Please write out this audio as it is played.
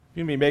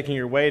You're going to be making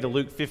your way to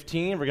Luke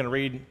 15. We're going to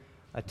read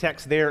a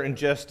text there in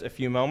just a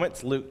few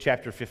moments, Luke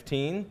chapter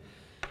 15.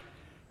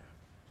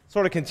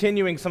 Sort of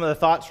continuing some of the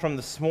thoughts from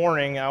this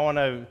morning, I want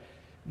to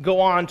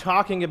go on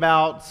talking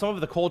about some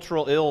of the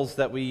cultural ills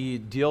that we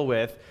deal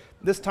with.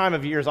 This time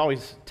of year is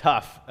always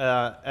tough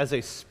as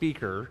a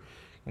speaker.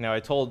 You know,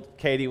 I told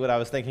Katie what I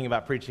was thinking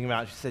about preaching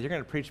about. She said, "You're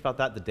going to preach about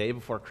that the day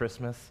before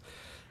Christmas?"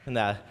 And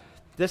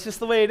that's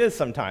just the way it is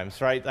sometimes,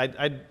 right?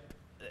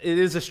 It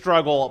is a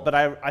struggle, but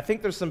I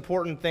think there's some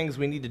important things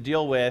we need to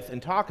deal with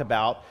and talk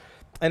about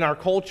in our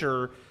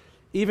culture,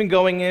 even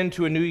going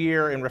into a new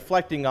year and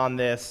reflecting on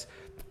this.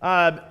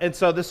 And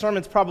so this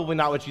sermon's probably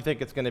not what you think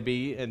it's going to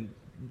be, and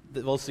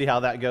we'll see how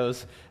that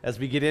goes as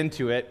we get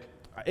into it.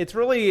 It's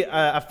really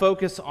a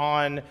focus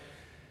on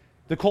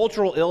the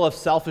cultural ill of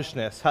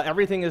selfishness, how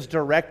everything is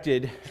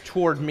directed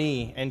toward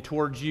me and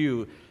towards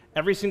you.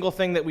 Every single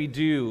thing that we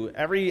do,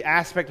 every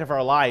aspect of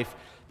our life,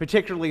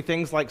 particularly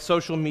things like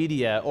social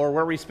media or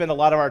where we spend a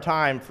lot of our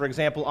time, for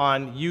example,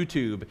 on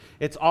YouTube.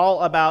 It's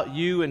all about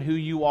you and who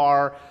you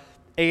are.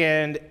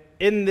 And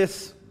in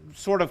this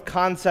sort of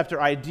concept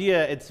or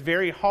idea, it's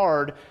very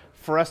hard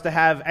for us to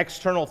have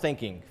external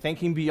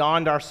thinking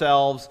beyond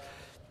ourselves.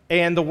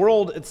 And the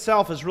world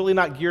itself is really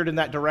not geared in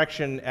that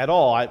direction at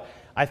all.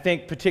 I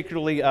think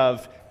particularly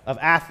of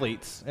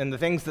athletes and the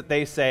things that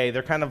they say.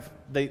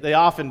 They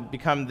often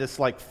become this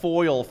like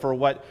foil for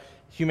what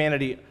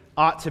humanity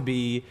ought to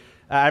be.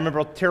 I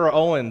remember Tara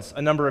Owens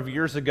a number of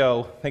years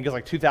ago, I think it was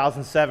like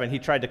 2007, he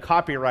tried to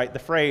copyright the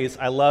phrase,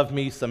 "I love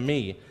me some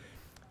me."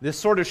 This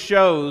sort of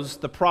shows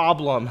the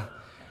problem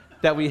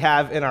that we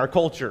have in our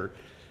culture.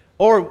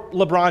 Or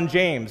LeBron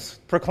James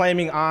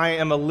proclaiming, "I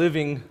am a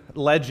living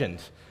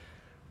legend."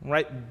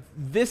 Right?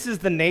 This is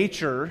the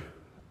nature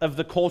of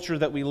the culture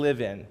that we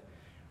live in.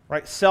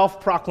 Right?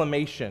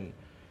 Self-proclamation.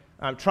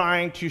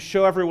 Trying to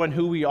show everyone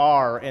who we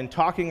are and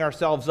talking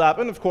ourselves up.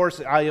 And of course,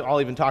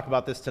 I'll even talk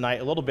about this tonight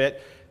a little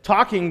bit.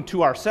 Talking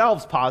to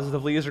ourselves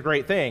positively is a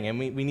great thing, and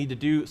we need to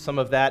do some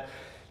of that.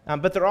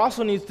 But there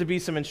also needs to be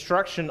some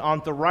instruction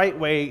on the right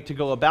way to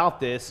go about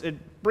this.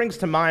 It brings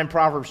to mind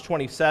Proverbs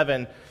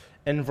 27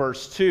 and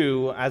verse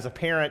 2. As a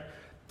parent,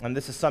 and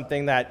this is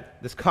something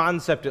this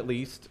concept at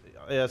least,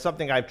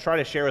 something I try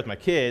to share with my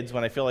kids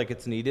when I feel like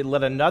it's needed.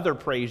 Let another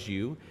praise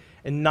you,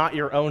 and not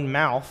your own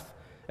mouth,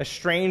 a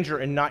stranger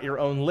and not your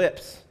own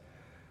lips.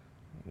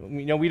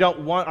 You know, we don't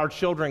want our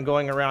children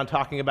going around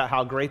talking about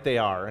how great they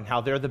are and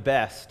how they're the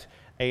best.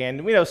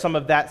 And we know some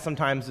of that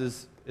sometimes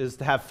is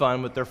to have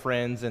fun with their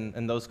friends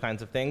and those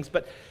kinds of things.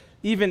 But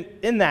even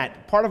in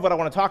that, part of what I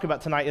want to talk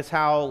about tonight is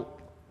how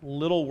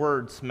little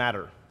words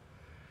matter.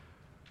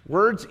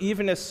 Words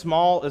even as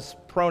small as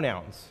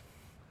pronouns.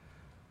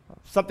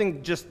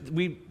 Something just,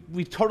 we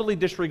totally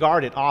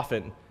disregard it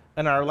often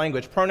in our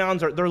language.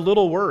 Pronouns they're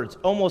little words,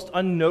 almost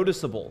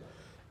unnoticeable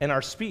in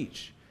our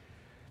speech.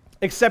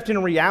 Except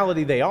in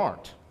reality, they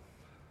aren't.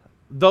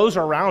 Those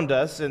around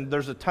us, and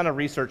there's a ton of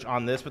research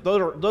on this, but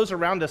those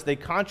around us, they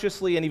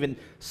consciously and even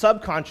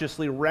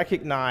subconsciously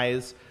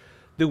recognize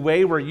the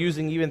way we're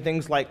using even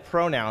things like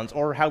pronouns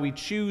or how we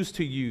choose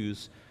to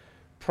use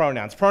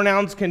pronouns.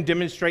 Pronouns can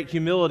demonstrate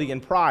humility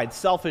and pride,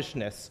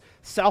 selfishness,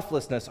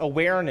 selflessness,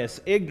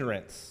 awareness,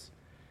 ignorance.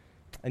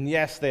 And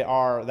yes, they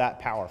are that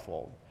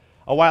powerful.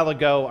 A while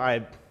ago,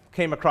 I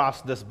came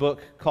across this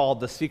book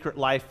called The Secret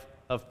Life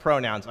of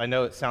Pronouns. I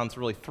know it sounds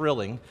really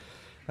thrilling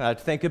to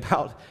think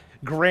about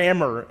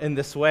grammar in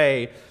this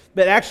way,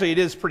 but actually it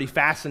is pretty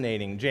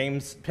fascinating.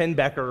 James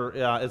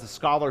Penbecker is a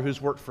scholar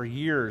who's worked for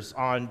years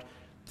on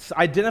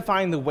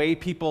identifying the way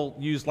people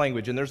use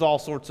language, and there's all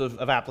sorts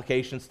of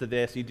applications to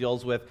this. He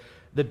deals with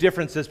the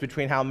differences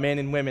between how men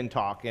and women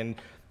talk and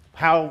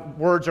how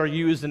words are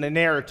used in a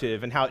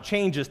narrative and how it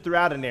changes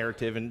throughout a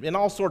narrative and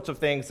all sorts of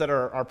things that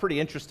are pretty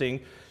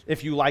interesting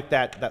if you like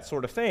that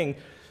sort of thing.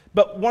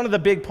 But one of the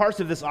big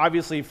parts of this,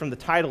 obviously, from the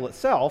title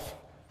itself,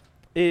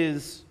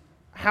 is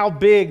how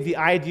big the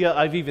idea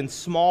of even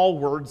small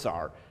words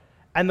are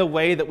and the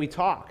way that we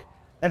talk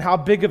and how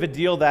big of a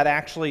deal that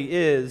actually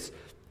is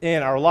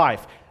in our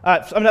life.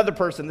 Another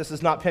person, this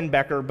is not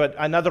Penbecker, but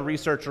another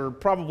researcher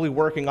probably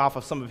working off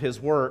of some of his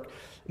work,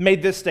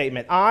 made this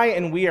statement: "I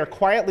and we are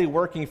quietly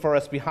working for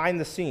us behind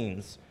the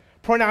scenes.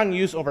 Pronoun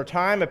use over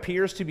time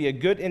appears to be a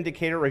good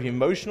indicator of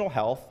emotional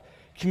health,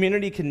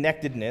 community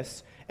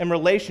connectedness, and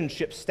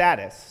relationship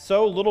status.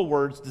 So little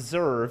words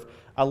deserve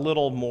a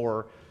little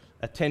more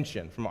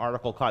attention," from an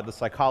article called The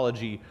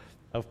Psychology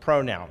of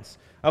Pronouns.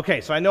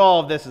 Okay, so I know all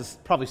of this is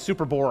probably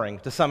super boring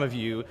to some of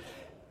you,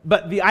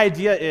 but the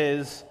idea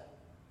is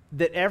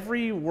that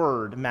every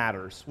word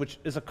matters, which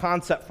is a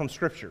concept from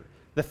Scripture.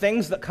 The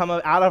things that come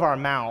out of our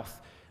mouth,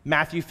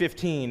 Matthew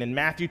 15 and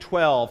Matthew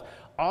 12,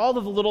 all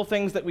of the little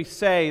things that we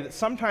say that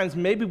sometimes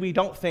maybe we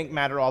don't think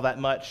matter all that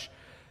much,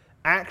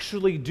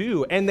 actually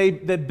do, and they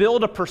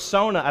build a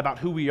persona about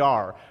who we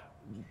are.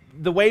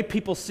 The way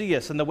people see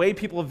us and the way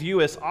people view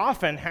us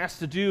often has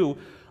to do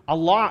a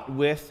lot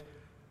with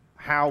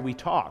how we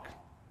talk.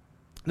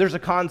 There's a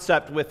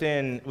concept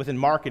within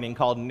marketing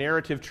called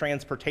narrative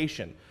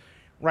transportation,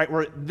 right?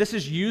 Where this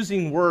is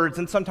using words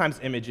and sometimes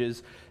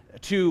images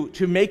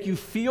to make you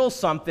feel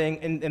something,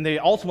 and they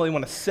ultimately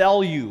want to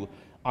sell you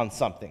on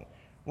something,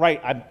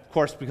 right? Of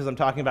course, because I'm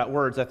talking about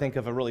words, I think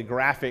of a really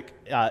graphic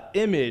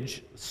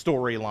image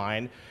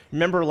storyline.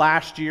 Remember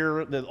last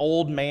year, the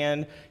old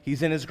man,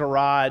 he's in his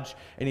garage,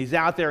 and he's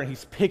out there, and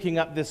he's picking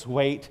up this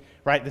weight,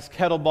 right? This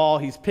kettlebell,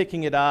 he's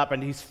picking it up,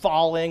 and he's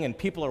falling, and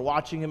people are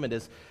watching him,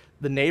 and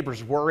the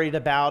neighbor's worried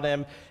about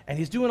him, and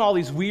he's doing all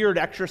these weird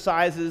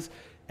exercises.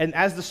 And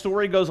as the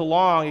story goes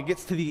along, it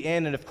gets to the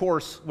end, and of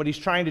course, what he's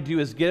trying to do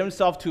is get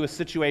himself to a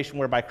situation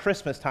where by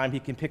Christmas time, he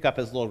can pick up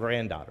his little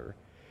granddaughter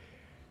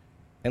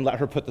and let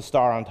her put the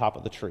star on top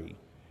of the tree,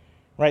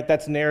 right?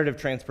 That's narrative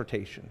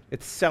transportation.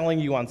 It's selling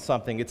you on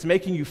something. It's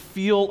making you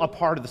feel a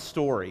part of the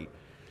story.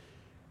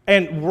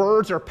 And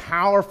words are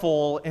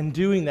powerful in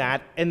doing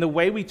that, and the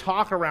way we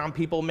talk around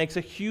people makes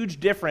a huge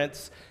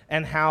difference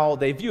in how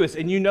they view us,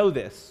 and you know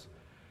this.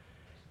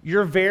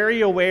 You're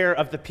very aware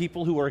of the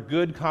people who are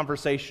good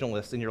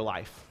conversationalists in your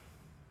life,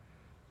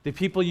 the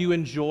people you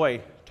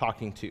enjoy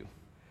talking to,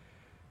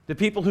 the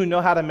people who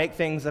know how to make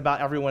things about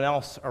everyone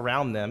else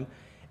around them.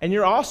 And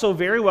you're also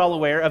very well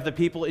aware of the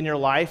people in your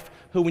life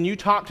who, when you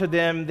talk to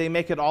them, they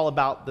make it all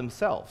about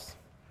themselves.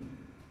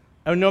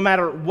 And no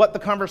matter what the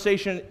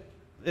conversation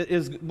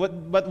is,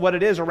 what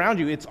it is around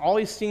you, it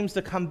always seems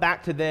to come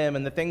back to them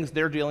and the things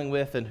they're dealing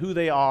with and who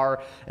they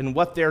are and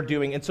what they're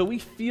doing. And so we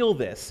feel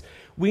this.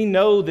 We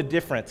know the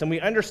difference, and we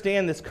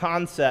understand this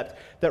concept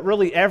that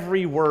really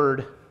every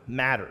word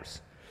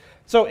matters.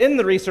 So in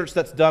the research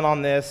that's done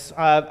on this,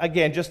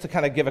 again, just to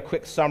kind of give a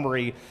quick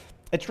summary,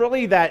 it's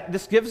really that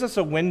this gives us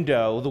a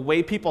window, the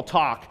way people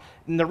talk,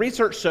 and the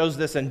research shows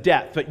this in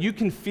depth, but you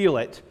can feel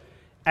it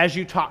as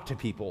you talk to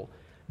people.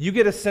 You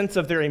get a sense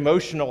of their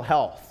emotional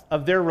health,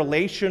 of their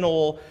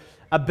relational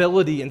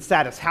ability and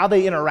status, how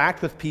they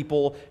interact with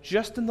people,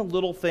 just in the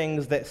little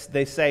things that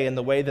they say and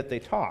the way that they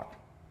talk.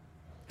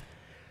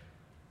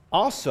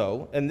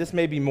 Also, and this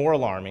may be more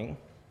alarming,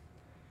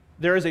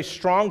 there is a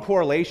strong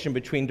correlation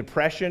between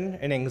depression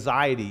and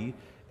anxiety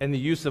and the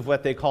use of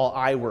what they call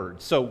I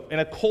words. So in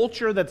a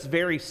culture that's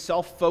very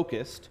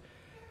self-focused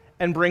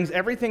and brings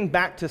everything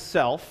back to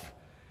self,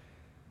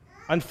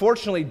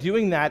 unfortunately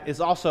doing that is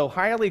also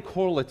highly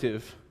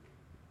correlative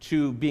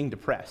to being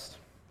depressed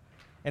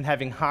and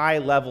having high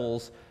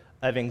levels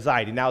of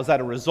anxiety. Now, is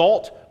that a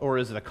result or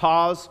is it a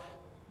cause?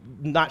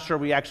 Not sure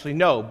we actually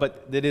know,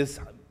 but it is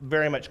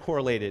very much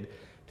correlated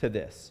to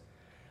this.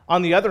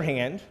 On the other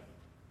hand,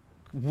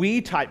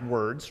 we type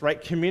words, right?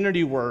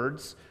 Community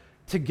words,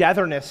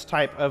 togetherness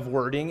type of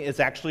wording is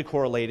actually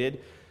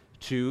correlated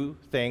to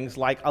things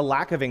like a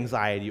lack of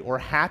anxiety or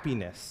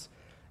happiness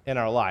in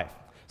our life.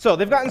 So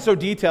they've gotten so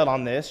detailed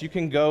on this, you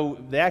can go,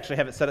 they actually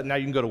have it set up now,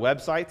 you can go to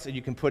websites and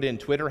you can put in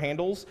Twitter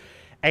handles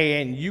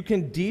and you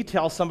can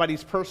detail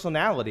somebody's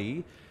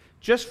personality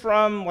just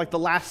from like the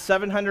last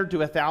 700 to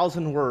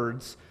 1,000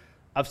 words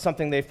of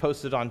something they've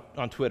posted on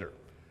Twitter.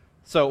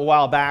 So a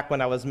while back when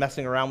I was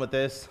messing around with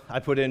this, I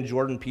put in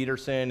Jordan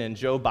Peterson and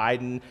Joe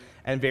Biden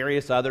and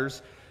various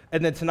others.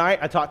 And then tonight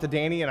I talked to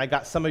Danny and I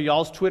got some of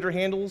y'all's Twitter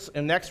handles.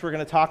 And next we're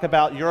going to talk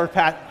about your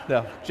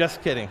No,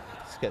 just kidding.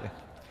 Just kidding.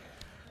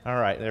 All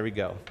right, there we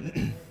go.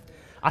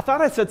 I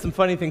thought I said some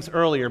funny things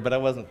earlier, but I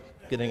wasn't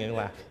getting any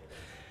laugh.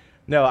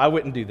 No, I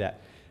wouldn't do that.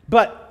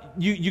 But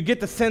you get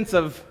the sense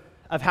of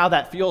how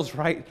that feels,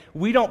 right?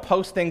 We don't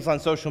post things on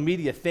social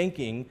media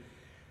thinking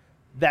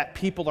that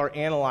people are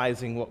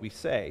analyzing what we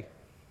say.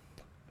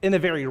 In a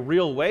very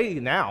real way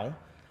now,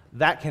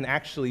 that can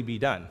actually be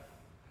done.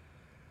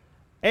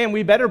 And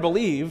we better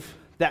believe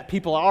that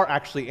people are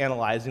actually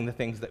analyzing the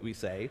things that we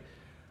say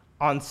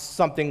on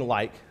something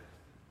like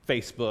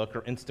Facebook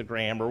or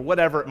Instagram or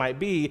whatever it might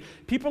be.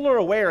 People are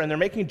aware and they're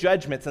making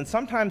judgments, and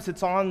sometimes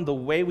it's on the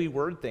way we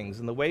word things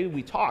and the way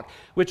we talk,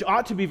 which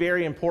ought to be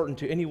very important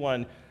to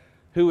anyone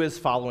who is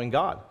following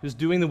God, who's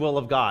doing the will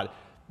of God,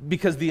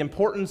 because the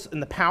importance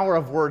and the power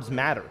of words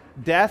matter.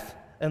 Death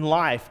and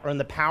life are in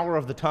the power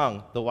of the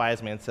tongue, the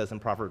wise man says in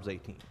Proverbs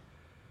 18.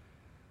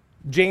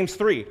 James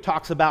 3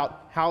 talks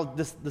about how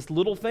this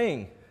little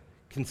thing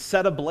can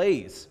set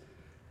ablaze.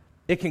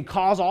 It can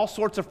cause all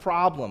sorts of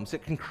problems.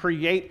 It can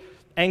create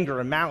anger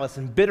and malice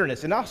and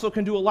bitterness. It also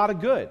can do a lot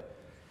of good.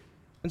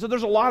 And so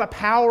there's a lot of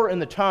power in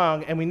the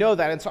tongue, and we know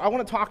that. And so I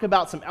want to talk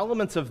about some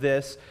elements of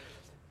this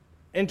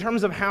in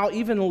terms of how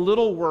even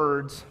little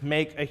words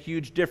make a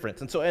huge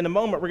difference. And so in a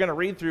moment, we're going to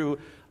read through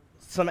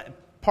some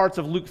parts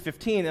of Luke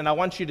 15, and I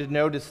want you to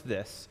notice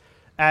this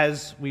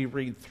as we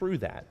read through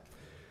that.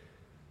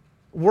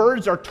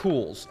 Words are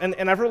tools, and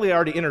I've really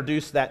already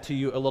introduced that to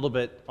you a little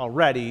bit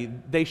already.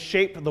 They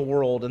shape the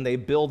world and they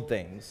build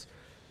things.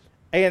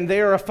 And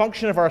they are a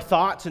function of our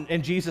thoughts,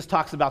 and Jesus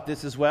talks about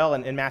this as well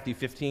in Matthew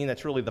 15.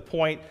 That's really the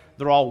point.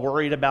 They're all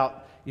worried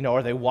about,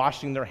 are they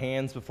washing their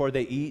hands before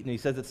they eat? And he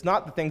says it's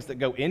not the things that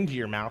go into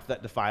your mouth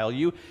that defile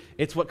you.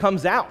 It's what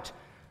comes out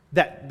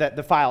that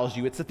defiles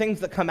you. It's the things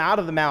that come out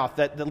of the mouth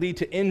that lead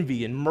to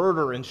envy and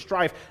murder and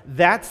strife.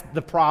 That's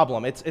the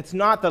problem. It's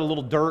not that a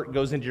little dirt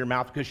goes into your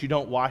mouth because you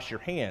don't wash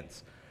your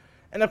hands.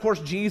 And of course,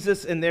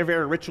 Jesus, in their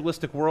very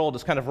ritualistic world,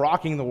 is kind of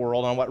rocking the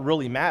world on what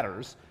really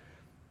matters.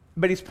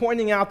 But he's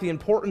pointing out the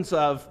importance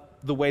of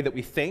the way that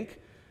we think,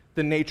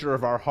 the nature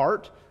of our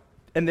heart,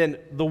 and then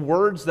the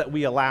words that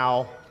we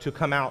allow to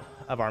come out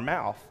of our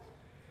mouth.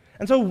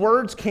 And so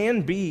words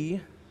can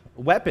be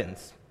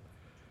weapons.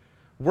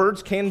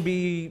 Words can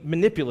be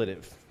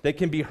manipulative. They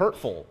can be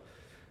hurtful.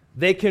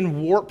 They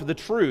can warp the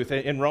truth.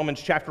 In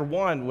Romans chapter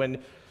 1,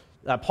 when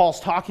Paul's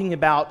talking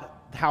about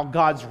how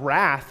God's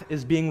wrath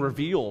is being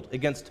revealed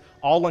against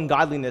all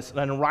ungodliness and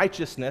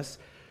unrighteousness,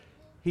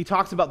 he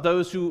talks about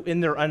those who in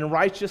their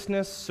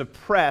unrighteousness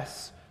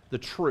suppress the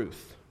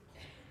truth.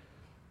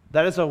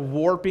 That is a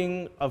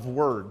warping of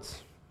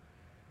words,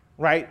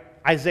 right?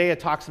 Isaiah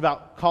talks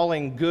about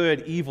calling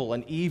good evil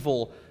and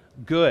evil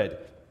good.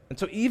 And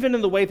so even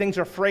in the way things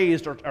are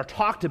phrased or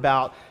talked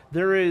about,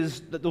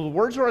 the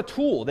words are a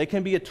tool. They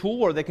can be a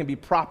tool or they can be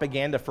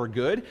propaganda for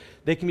good.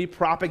 They can be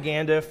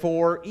propaganda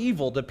for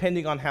evil,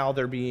 depending on how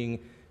they're being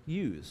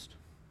used.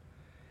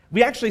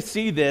 We actually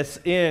see this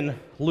in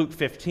Luke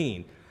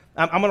 15.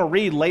 I'm going to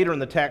read later in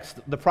the text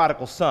the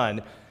prodigal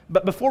son.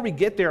 But before we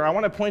get there, I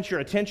want to point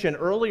your attention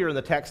earlier in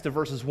the text to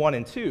verses 1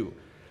 and 2,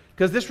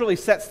 because this really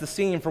sets the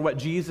scene for what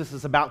Jesus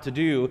is about to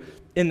do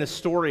in the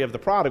story of the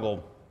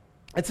prodigal.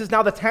 It says,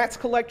 "Now the tax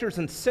collectors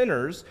and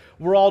sinners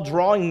were all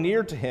drawing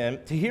near to him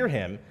to hear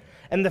him,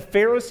 and the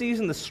Pharisees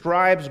and the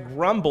scribes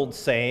grumbled,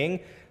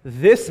 saying,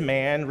 'This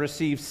man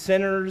receives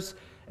sinners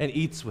and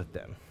eats with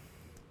them.'"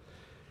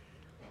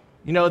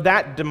 You know,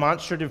 that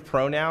demonstrative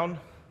pronoun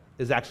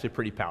is actually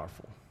pretty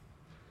powerful.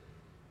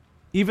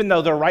 Even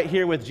though they're right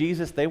here with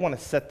Jesus, they want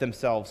to set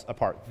themselves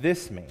apart.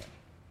 This man,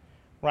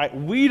 right?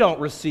 We don't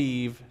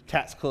receive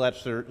tax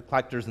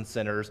collectors and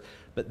sinners,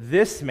 but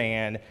this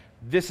man,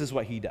 this is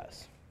what he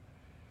does.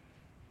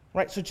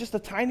 Right? So just a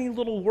tiny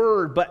little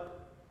word, but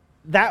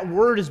that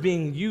word is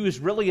being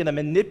used really in a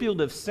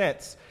manipulative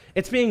sense.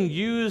 It's being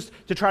used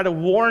to try to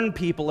warn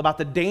people about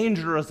the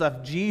dangers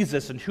of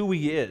Jesus and who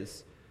he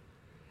is.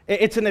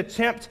 It's an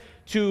attempt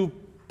to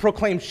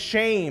proclaim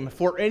shame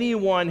for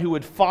anyone who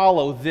would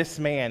follow this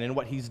man and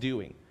what he's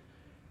doing.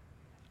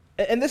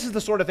 And this is the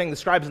sort of thing the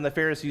scribes and the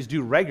Pharisees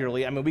do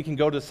regularly. I mean, we can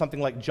go to something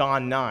like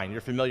John 9. You're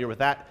familiar with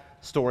that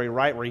story,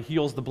 right? Where he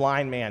heals the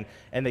blind man,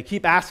 and they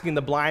keep asking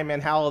the blind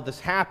man how all this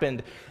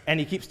happened, and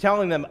he keeps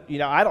telling them,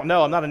 I don't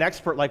know, I'm not an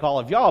expert like all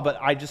of y'all, but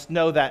I just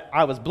know that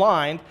I was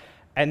blind,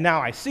 and now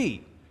I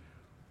see.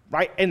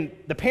 Right? And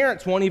the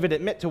parents won't even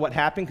admit to what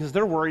happened because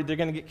they're worried they're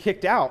going to get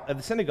kicked out of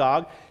the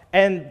synagogue.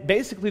 And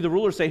basically the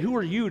rulers say, "Who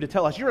are you to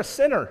tell us? You're a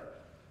sinner.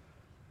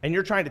 And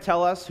you're trying to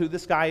tell us who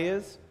this guy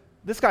is?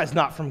 This guy's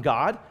not from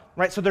God."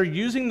 Right? So they're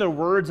using their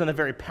words in a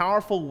very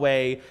powerful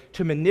way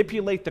to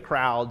manipulate the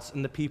crowds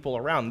and the people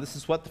around. This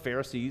is what the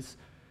Pharisees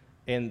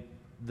and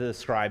the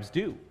scribes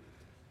do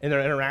in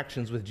their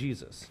interactions with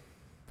Jesus.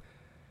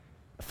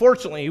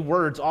 Fortunately,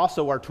 words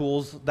also are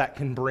tools that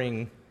can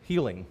bring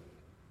healing.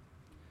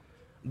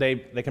 They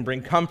can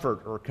bring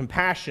comfort or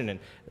compassion, and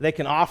they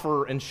can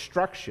offer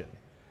instruction.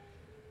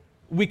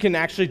 We can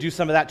actually do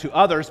some of that to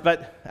others,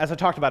 but as I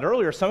talked about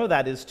earlier, some of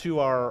that is to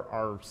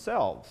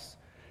ourselves.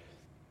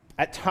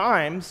 At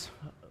times,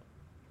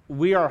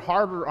 we are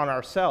harder on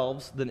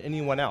ourselves than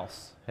anyone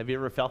else. Have you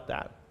ever felt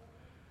that?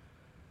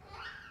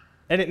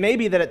 And it may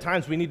be that at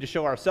times we need to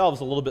show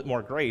ourselves a little bit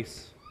more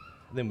grace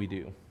than we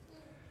do,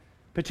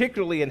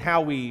 particularly in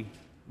how we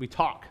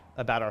talk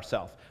about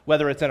ourselves,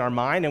 whether it's in our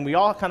mind, and we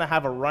all kind of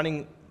have a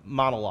running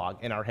monologue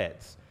in our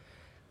heads.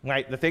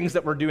 Right? The things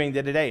that we're doing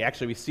today,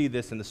 actually we see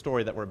this in the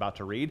story that we're about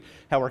to read,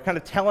 how we're kind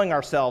of telling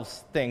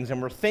ourselves things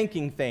and we're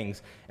thinking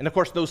things. And of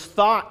course those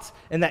thoughts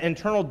and that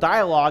internal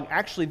dialogue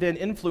actually then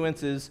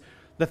influences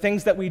the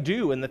things that we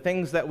do and the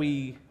things that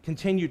we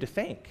continue to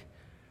think.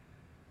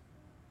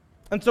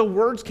 And so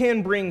words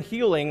can bring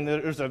healing.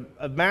 There's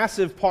a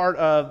massive part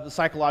of the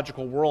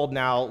psychological world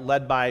now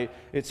led by,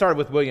 it started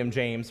with William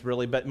James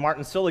really, but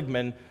Martin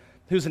Seligman,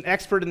 who's an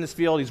expert in this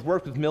field. He's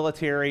worked with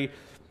military.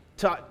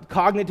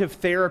 Cognitive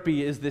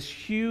therapy is this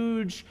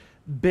huge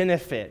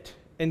benefit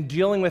in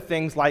dealing with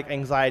things like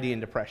anxiety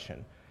and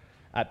depression.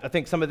 I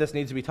think some of this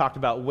needs to be talked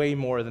about way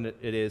more than it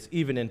is,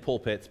 even in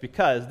pulpits,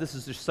 because this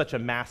is just such a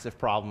massive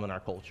problem in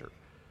our culture.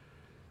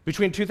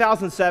 Between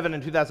 2007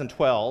 and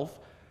 2012,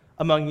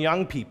 among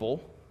young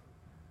people,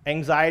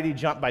 anxiety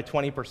jumped by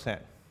 20%.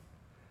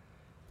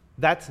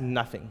 That's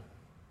nothing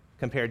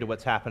compared to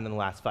what's happened in the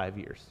last 5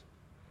 years.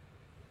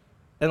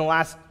 In the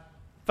last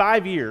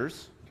 5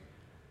 years,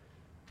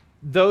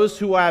 those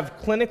who have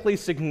clinically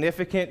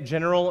significant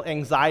general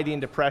anxiety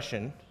and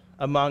depression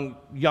among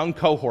young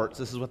cohorts,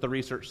 this is what the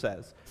research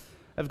says,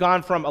 have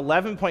gone from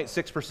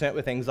 11.6%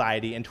 with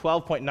anxiety and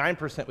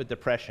 12.9% with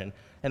depression,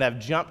 and have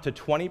jumped to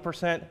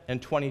 20%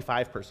 and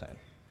 25%.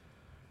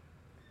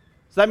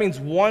 So that means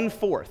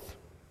 1/4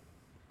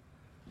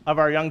 of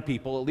our young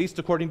people, at least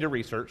according to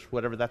research,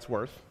 whatever that's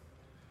worth,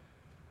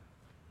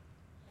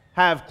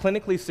 have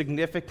clinically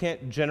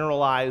significant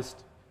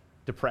generalized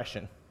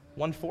depression.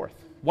 1/4.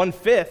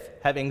 1/5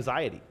 have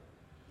anxiety.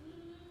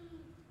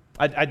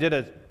 I did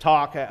a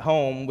talk at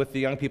home with the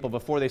young people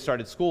before they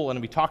started school,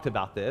 and we talked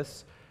about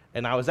this,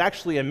 and I was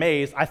actually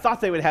amazed. I thought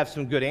they would have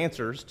some good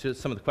answers to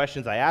some of the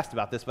questions I asked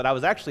about this, but I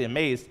was actually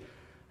amazed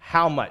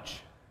how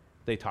much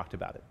they talked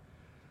about it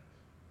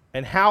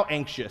and how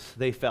anxious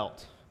they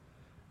felt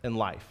in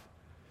life.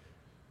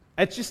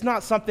 It's just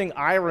not something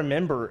I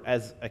remember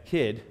as a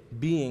kid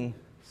being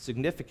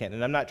significant,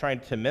 and I'm not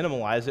trying to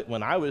minimize it.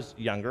 When I was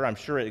younger, I'm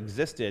sure it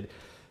existed,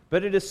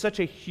 but it is such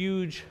a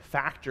huge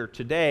factor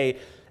today,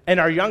 and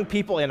our young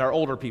people and our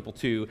older people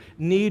too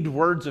need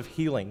words of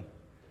healing.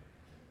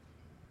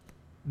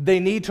 They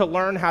need to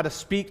learn how to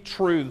speak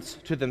truths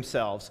to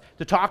themselves,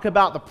 to talk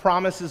about the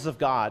promises of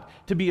God,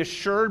 to be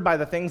assured by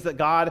the things that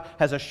God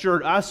has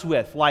assured us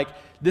with, like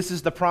this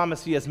is the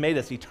promise He has made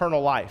us,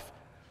 eternal life,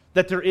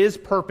 that there is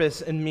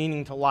purpose and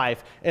meaning to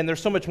life. And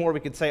there's so much more we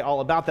could say all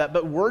about that,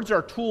 but words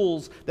are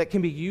tools that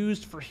can be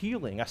used for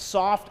healing. A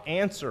soft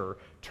answer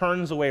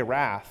turns away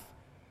wrath.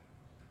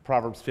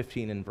 Proverbs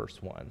 15 and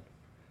verse 1.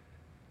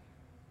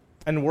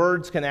 And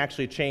words can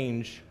actually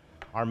change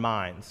our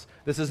minds.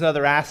 This is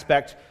another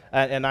aspect,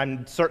 and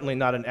I'm certainly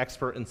not an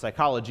expert in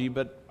psychology,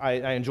 but I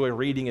enjoy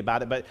reading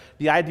about it. But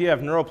the idea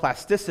of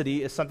neuroplasticity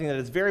is something that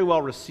is very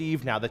well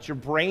received now, that your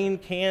brain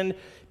can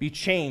be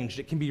changed,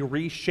 it can be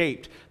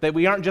reshaped, that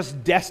we aren't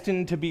just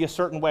destined to be a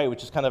certain way,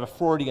 which is kind of a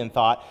Freudian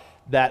thought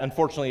that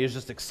unfortunately is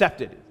just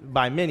accepted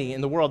by many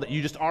in the world, that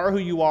you just are who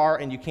you are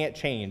and you can't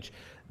change.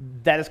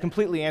 That is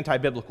completely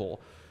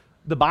anti-biblical.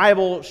 The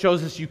Bible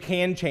shows us you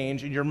can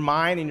change, and your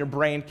mind and your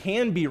brain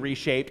can be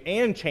reshaped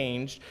and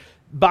changed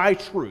by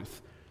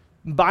truth,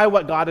 by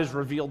what God has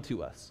revealed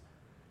to us.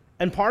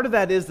 And part of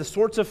that is the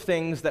sorts of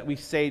things that we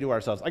say to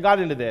ourselves. I got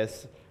into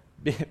this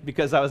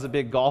because I was a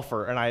big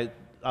golfer, and I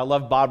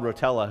love Bob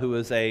Rotella, who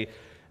is a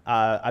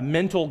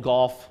mental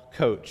golf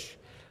coach.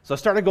 So I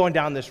started going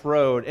down this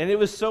road, and it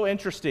was so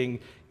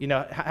interesting. You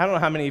know, I don't know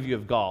how many of you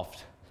have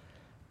golfed,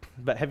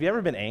 but have you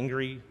ever been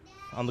angry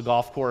on the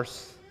golf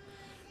course?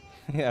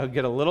 You know,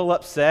 get a little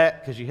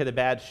upset because you hit a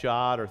bad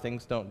shot or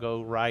things don't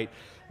go right.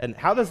 And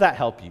how does that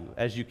help you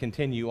as you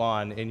continue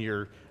on in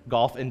your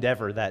golf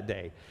endeavor that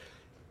day?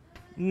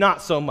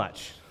 Not so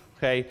much,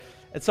 okay?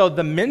 And so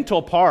the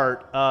mental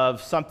part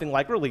of something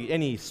like really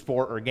any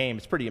sport or game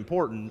is pretty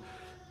important,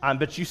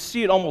 but you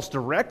see it almost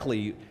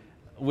directly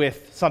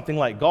with something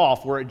like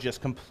golf, where it just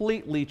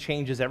completely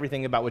changes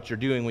everything about what you're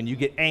doing when you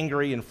get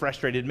angry and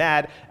frustrated,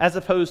 mad, as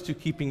opposed to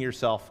keeping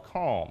yourself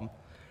calm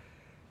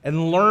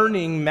and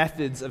learning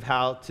methods of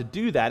how to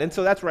do that. And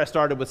so that's where I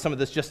started with some of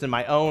this just in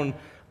my own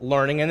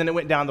learning, and then it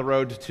went down the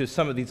road to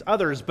some of these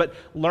others, but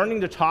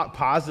learning to talk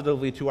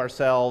positively to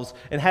ourselves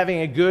and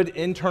having a good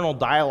internal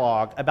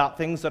dialogue about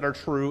things that are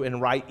true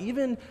and right,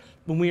 even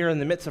when we are in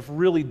the midst of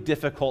really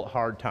difficult,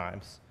 hard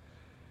times,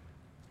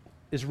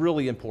 is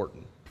really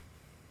important.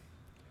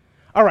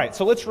 All right,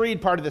 so let's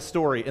read part of this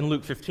story in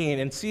Luke 15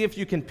 and see if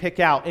you can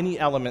pick out any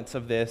elements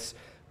of this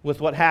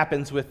with what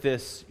happens with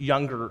this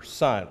younger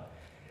son.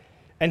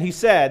 And he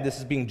said, this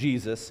is being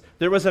Jesus,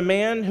 there was a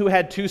man who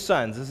had 2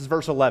 sons. This is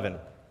verse 11.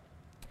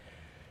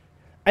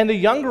 And the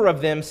younger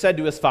of them said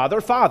to his father,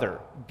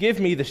 Father, give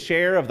me the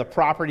share of the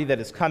property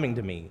that is coming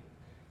to me.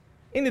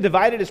 And he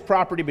divided his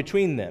property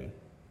between them.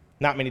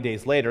 Not many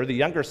days later, the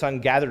younger son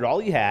gathered all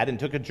he had and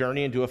took a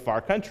journey into a far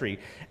country.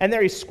 And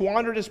there he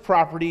squandered his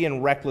property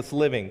in reckless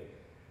living.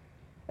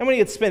 And when he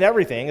had spent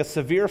everything, a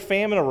severe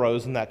famine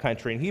arose in that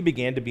country, and he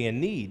began to be in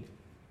need.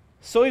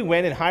 So he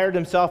went and hired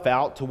himself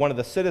out to one of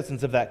the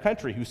citizens of that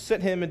country, who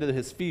sent him into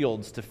his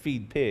fields to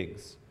feed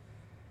pigs.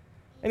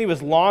 And he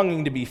was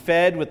longing to be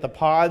fed with the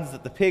pods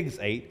that the pigs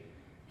ate,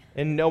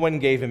 and no one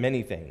gave him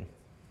anything.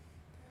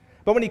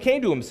 But when he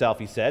came to himself,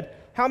 he said,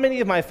 How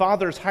many of my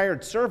father's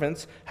hired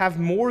servants have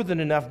more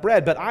than enough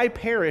bread, but I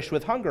perish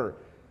with hunger?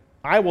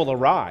 I will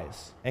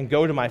arise and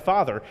go to my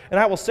father, and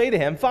I will say to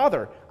him,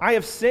 Father, I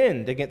have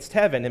sinned against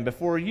heaven and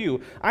before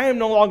you. I am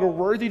no longer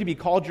worthy to be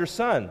called your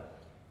son.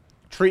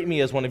 Treat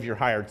me as one of your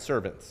hired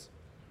servants.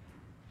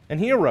 And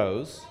he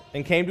arose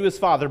and came to his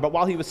father, but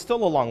while he was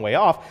still a long way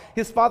off,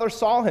 his father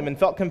saw him and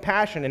felt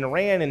compassion and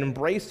ran and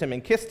embraced him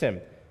and kissed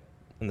him.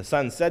 And the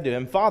son said to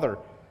him, Father,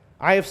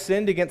 I have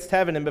sinned against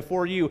heaven and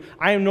before you.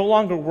 I am no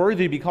longer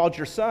worthy to be called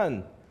your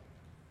son.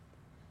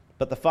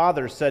 But the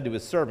father said to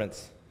his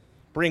servants,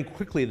 Bring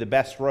quickly the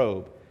best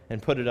robe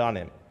and put it on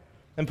him,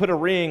 and put a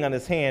ring on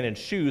his hand and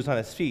shoes on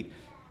his feet,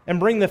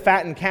 and bring the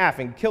fattened calf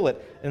and kill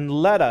it, and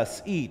let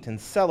us eat and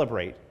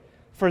celebrate.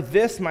 For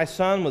this my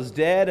son was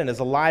dead and is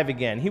alive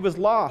again. He was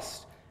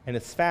lost and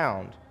is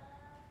found.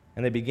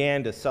 And they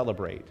began to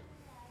celebrate.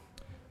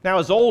 Now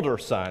his older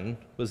son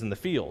was in the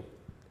field.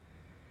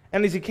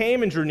 And as he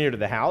came and drew near to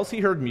the house, he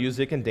heard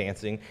music and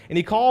dancing. And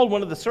he called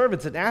one of the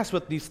servants and asked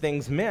what these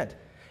things meant.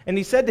 And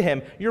he said to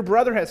him, Your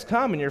brother has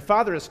come, and your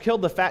father has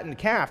killed the fattened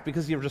calf,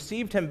 because you have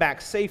received him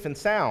back safe and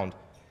sound.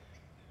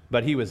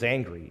 But he was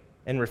angry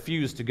and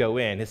refused to go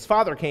in. His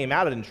father came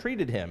out and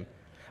entreated him.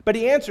 But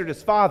he answered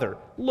his father,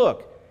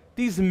 Look,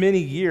 these many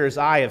years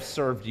I have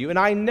served you, and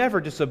I never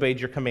disobeyed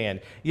your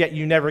command. Yet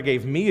you never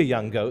gave me a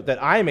young goat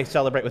that I may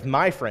celebrate with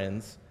my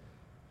friends.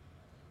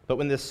 But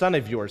when this son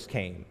of yours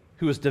came,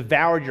 who has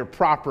devoured your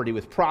property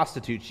with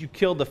prostitutes, you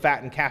killed the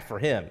fattened calf for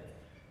him."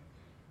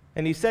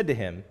 And he said to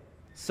him,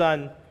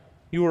 "Son,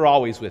 you were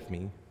always with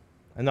me,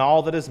 and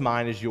all that is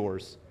mine is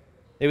yours.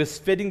 It was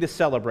fitting to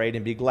celebrate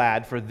and be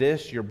glad, for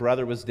this your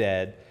brother was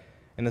dead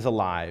and is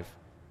alive.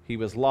 He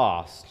was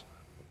lost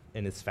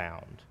and is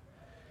found."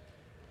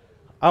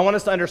 I want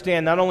us to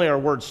understand not only are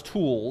words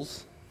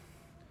tools,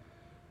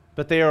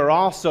 but they are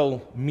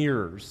also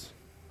mirrors.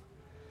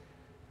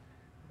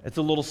 It's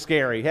a little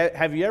scary.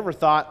 Have you ever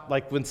thought,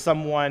 like when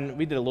someone,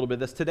 we did a little bit of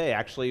this today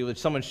actually, when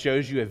someone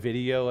shows you a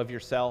video of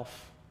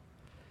yourself?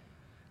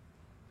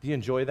 Do you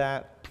enjoy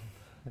that?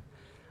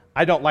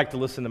 I don't like to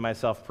listen to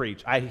myself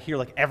preach. I hear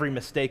like every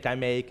mistake I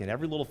make and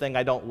every little thing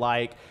I don't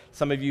like.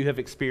 Some of you have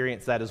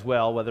experienced that as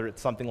well, whether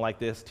it's something like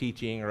this,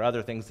 teaching, or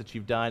other things that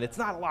you've done. It's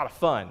not a lot of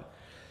fun.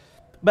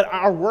 But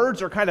our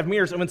words are kind of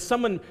mirrors, and when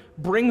someone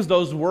brings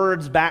those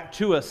words back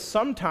to us,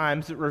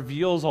 sometimes it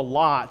reveals a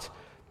lot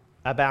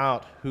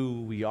about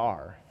who we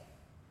are.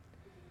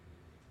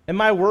 And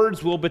my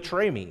words will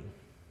betray me.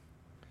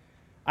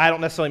 I don't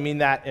necessarily mean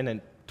that in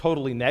a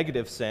totally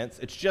negative sense.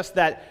 It's just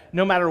that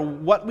no matter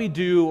what we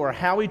do or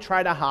how we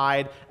try to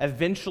hide,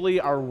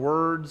 eventually our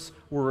words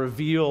will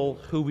reveal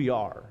who we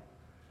are.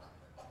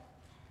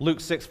 Luke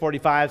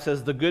 6:45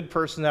 says, "The good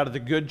person out of the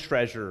good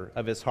treasure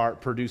of his heart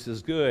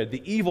produces good.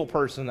 The evil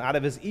person out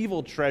of his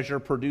evil treasure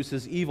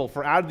produces evil.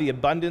 For out of the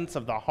abundance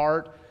of the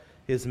heart,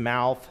 his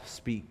mouth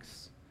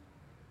speaks."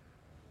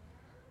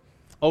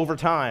 Over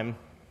time,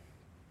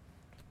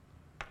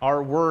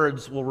 our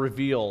words will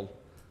reveal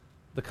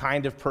the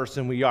kind of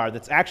person we are.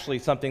 That's actually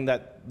something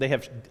that they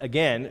have,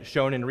 again,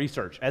 shown in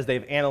research as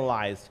they've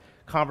analyzed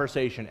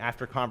conversation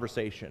after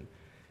conversation.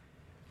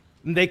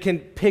 They can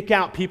pick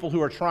out people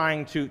who are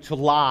trying to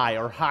lie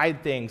or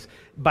hide things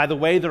by the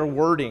way they're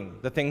wording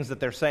the things that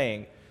they're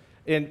saying.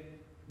 And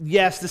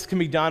yes, this can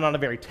be done on a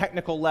very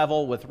technical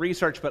level with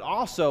research, but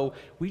also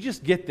we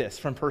just get this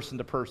from person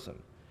to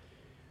person.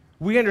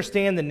 We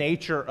understand the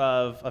nature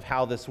of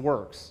how this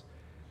works.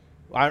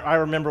 I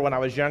remember when I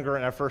was younger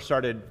and I first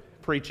started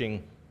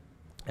preaching,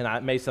 and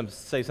I may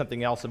say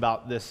something else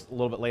about this a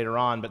little bit later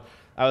on, but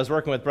I was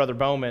working with Brother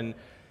Bowman,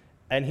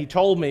 and he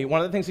told me,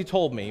 one of the things he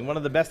told me, one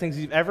of the best things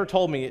he's ever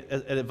told me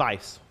as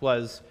advice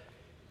was,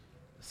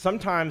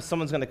 sometimes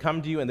someone's going to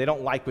come to you and they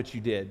don't like what you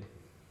did,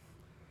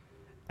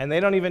 and they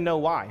don't even know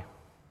why.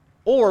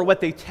 Or what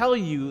they tell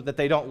you that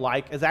they don't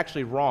like is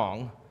actually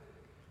wrong,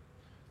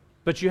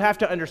 but you have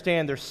to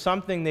understand there's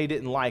something they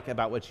didn't like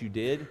about what you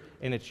did,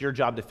 and it's your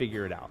job to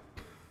figure it out.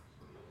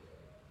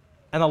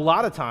 And a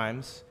lot of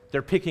times,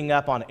 they're picking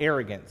up on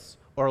arrogance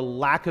or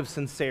lack of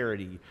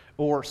sincerity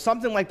or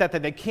something like that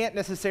that they can't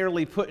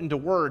necessarily put into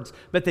words,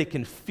 but they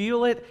can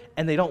feel it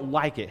and they don't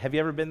like it. Have you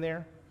ever been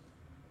there?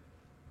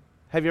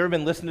 Have you ever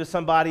been listening to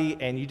somebody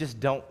and you just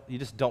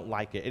don't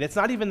like it? And it's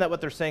not even that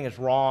what they're saying is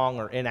wrong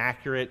or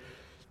inaccurate,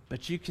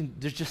 but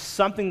there's just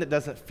something that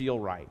doesn't feel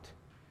right.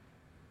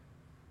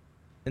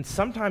 And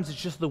sometimes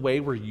it's just the way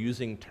we're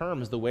using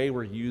terms, the way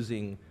we're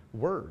using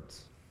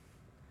words.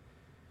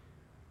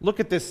 Look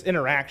at this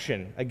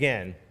interaction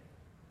again.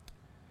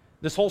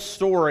 This whole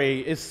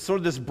story is sort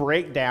of this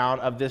breakdown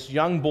of this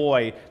young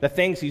boy, the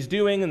things he's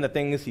doing and the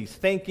things he's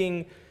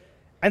thinking.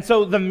 And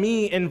so the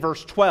me in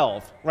verse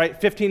 12, right,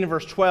 15 and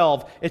verse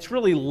 12, it's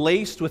really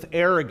laced with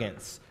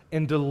arrogance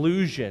and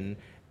delusion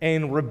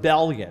and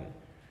rebellion.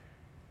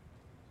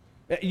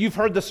 You've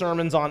heard the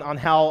sermons on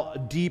how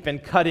deep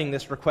and cutting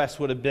this request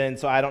would have been,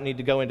 so I don't need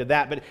to go into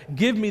that. But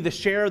give me the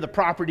share of the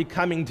property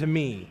coming to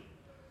me.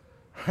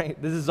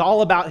 Right? This is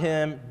all about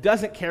him.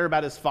 Doesn't care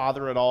about his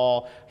father at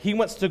all. He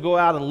wants to go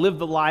out and live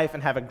the life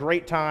and have a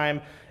great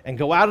time and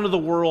go out into the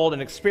world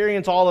and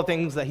experience all the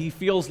things that he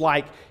feels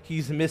like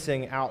he's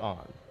missing out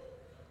on.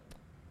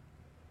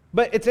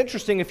 But it's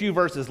interesting, a few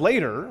verses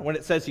later, when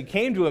it says he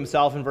came to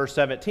himself in verse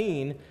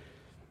 17,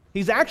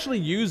 he's actually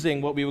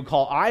using what we would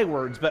call I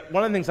words, but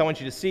one of the things I want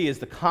you to see is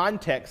the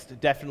context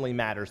definitely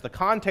matters. The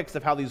context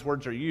of how these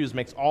words are used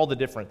makes all the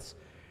difference.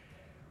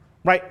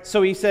 Right?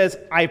 So he says,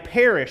 I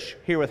perish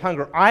here with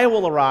hunger. I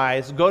will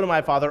arise, go to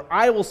my father.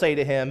 I will say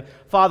to him,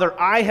 Father,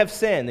 I have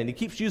sinned. And he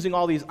keeps using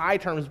all these I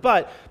terms,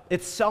 but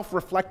it's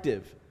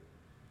self-reflective.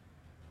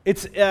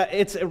 It's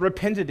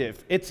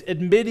repentative. It's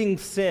admitting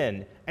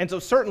sin. And so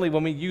certainly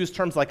when we use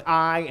terms like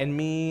I and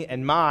me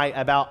and my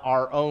about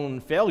our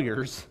own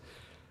failures,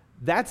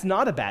 that's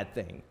not a bad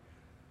thing.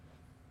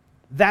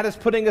 That is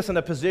putting us in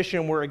a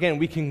position where, again,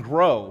 we can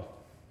grow.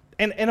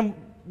 And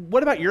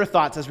what about your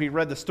thoughts as we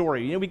read the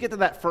story? You know, we get to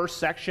that first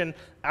section.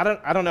 I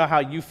don't know how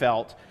you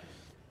felt,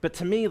 but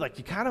to me, like,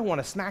 you kind of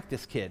want to smack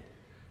this kid,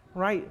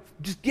 right?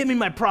 Just give me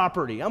my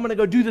property. I'm going to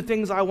go do the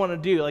things I want to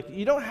do. Like,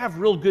 you don't have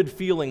real good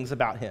feelings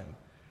about him.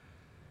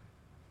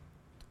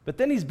 But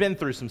then he's been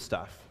through some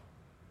stuff.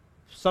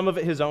 Some of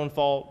it his own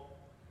fault.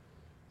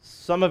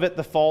 Some of it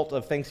the fault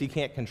of things he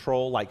can't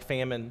control, like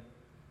famine.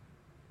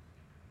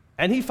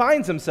 And he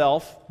finds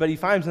himself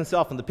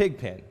in the pig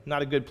pen.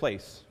 Not a good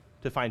place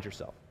to find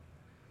yourself.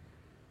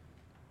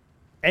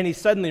 And he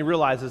suddenly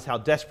realizes how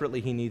desperately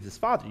he needs his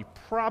father. You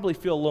probably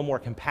feel a little more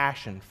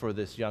compassion for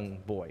this young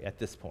boy at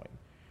this point,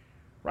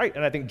 right?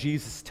 And I think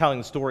Jesus is telling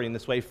the story in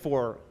this way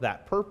for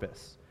that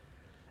purpose.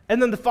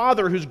 And then the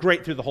Father, who's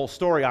great through the whole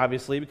story,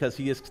 obviously, because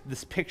he is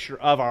this picture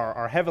of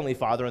our Heavenly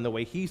Father and the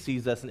way he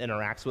sees us and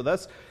interacts with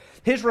us.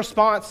 His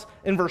response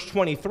in verse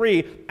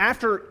 23,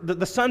 after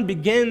the Son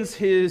begins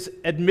his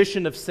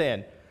admission of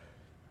sin,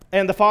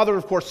 and the Father,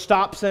 of course,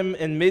 stops him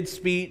in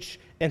mid-speech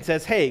and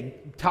says, hey,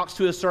 talks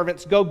to his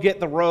servants, go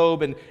get the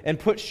robe and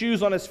put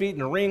shoes on his feet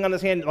and a ring on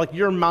his hand, like,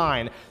 you're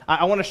mine.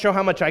 I want to show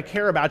how much I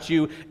care about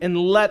you, and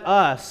let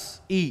us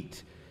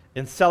eat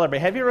and celebrate.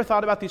 Have you ever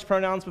thought about these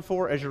pronouns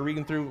before as you're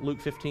reading through Luke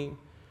 15?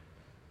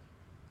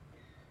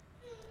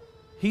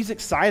 He's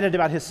excited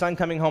about his son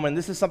coming home, and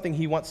this is something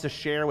he wants to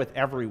share with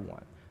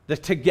everyone. The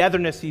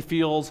togetherness he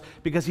feels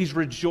because he's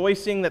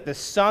rejoicing that the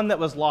son that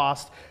was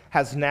lost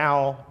has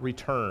now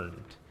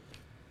returned.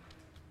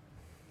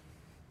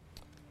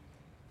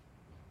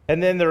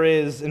 And then there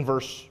is, in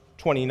verse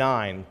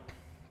 29,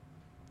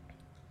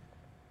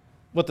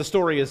 what the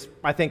story is,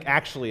 I think,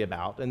 actually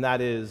about, and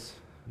that is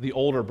the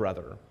older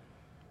brother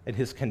and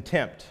his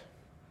contempt.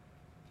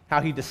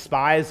 How he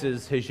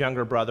despises his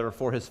younger brother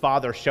for his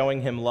father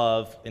showing him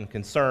love and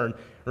concern.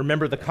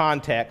 Remember the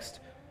context.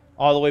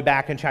 All the way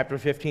back in chapter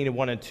 15 and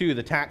 1 and 2,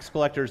 the tax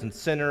collectors and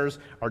sinners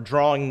are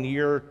drawing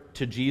near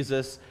to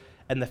Jesus,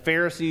 and the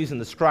Pharisees and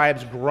the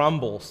scribes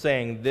grumble,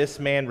 saying, this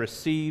man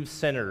receives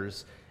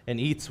sinners and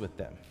eats with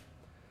them.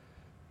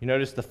 You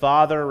notice the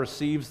father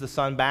receives the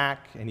son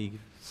back, and he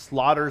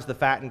slaughters the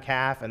fattened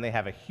calf, and they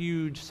have a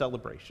huge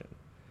celebration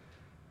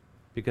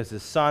because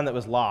his son that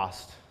was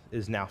lost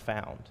is now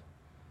found.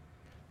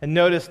 And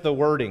notice the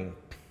wording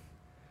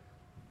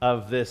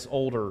of this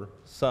older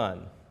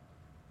son.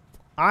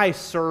 I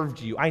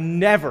served you. I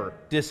never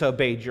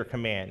disobeyed your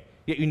command,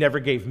 yet you never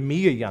gave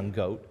me a young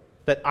goat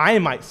that I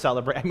might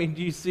celebrate. I mean,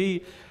 do you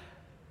see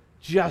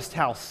just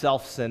how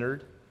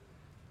self-centered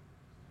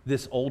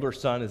this older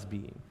son is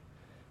being?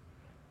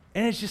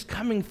 And it's just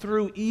coming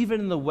through even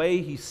in the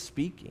way he's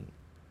speaking.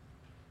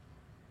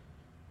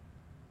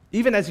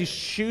 Even as he's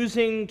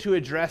choosing to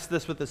address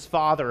this with his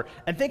father,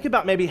 and think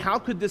about maybe how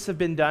could this have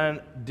been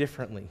done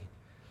differently?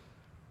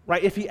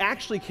 Right? If he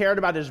actually cared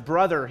about his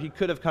brother, he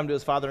could have come to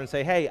his father and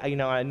say, hey,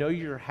 I know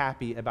you're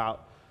happy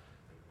about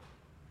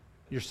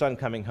your son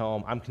coming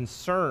home. I'm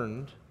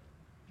concerned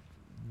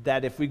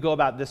that if we go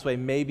about this way,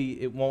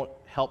 maybe it won't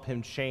help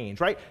him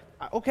change, right?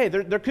 Okay,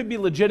 there could be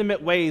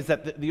legitimate ways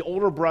that the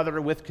older brother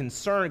with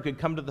concern could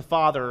come to the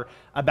father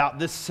about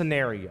this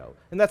scenario.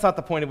 And that's not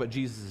the point of what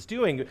Jesus is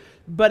doing,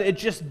 but it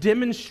just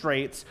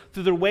demonstrates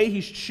through the way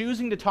he's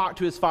choosing to talk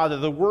to his father,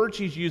 the words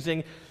he's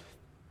using,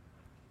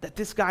 that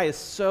this guy is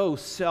so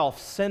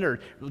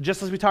self-centered.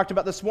 Just as we talked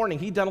about this morning,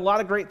 he'd done a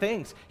lot of great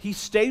things. He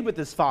stayed with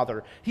his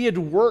father. He had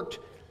worked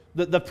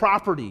the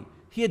property.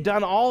 He had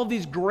done all of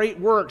these great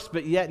works,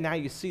 but yet now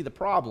you see the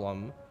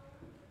problem.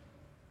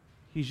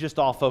 He's just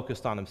all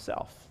focused on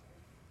himself.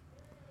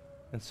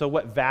 And so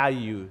what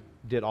value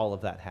did all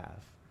of that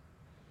have?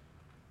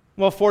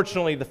 Well,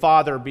 fortunately, the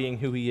father, being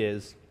who he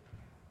is,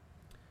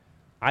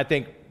 I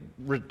think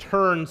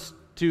returns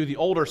to the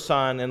older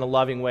son in a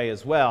loving way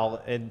as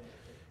well and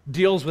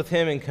deals with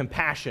him in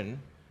compassion,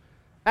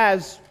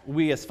 as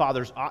we as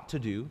fathers ought to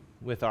do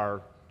with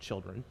our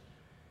children.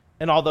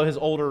 And although his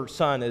older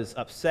son is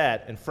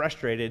upset and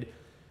frustrated,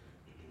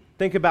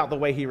 think about the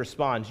way he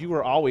responds. You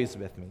were always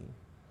with me,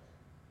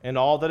 and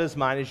all that is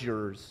mine is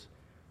yours.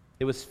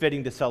 It was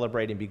fitting to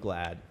celebrate and be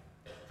glad,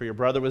 for your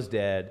brother was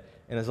dead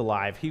and is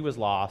alive. He was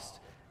lost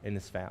and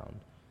is found.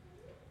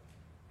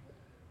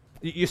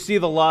 You see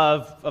the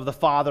love of the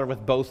father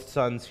with both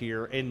sons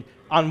here. And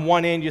on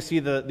one end, you see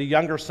the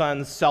younger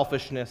son's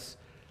selfishness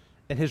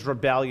and his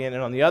rebellion.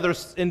 And on the other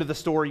end of the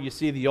story, you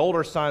see the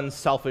older son's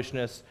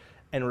selfishness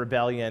and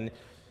rebellion.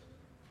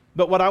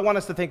 But what I want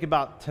us to think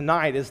about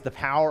tonight is the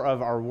power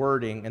of our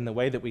wording and the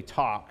way that we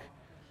talk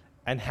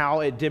and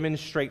how it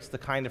demonstrates the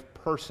kind of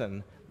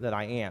person that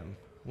I am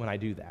when I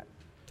do that.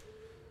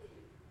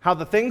 How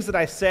the things that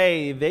I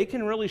say, they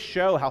can really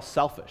show how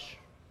selfish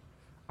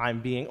I'm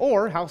being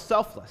or how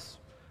selfless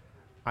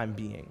I'm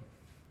being.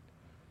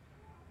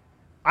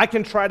 I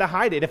can try to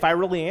hide it. If I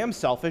really am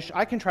selfish,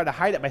 I can try to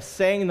hide it by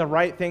saying the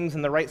right things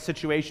in the right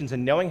situations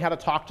and knowing how to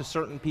talk to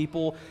certain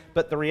people,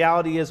 but the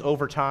reality is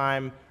over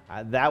time,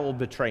 that will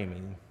betray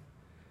me.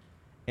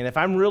 And if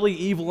I'm really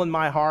evil in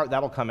my heart,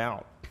 that'll come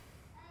out.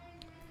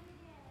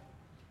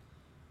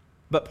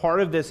 But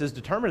part of this is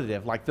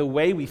determinative. Like the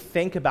way we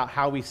think about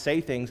how we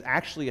say things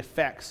actually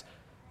affects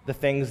the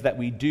things that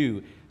we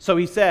do. So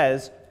he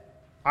says,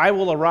 I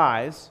will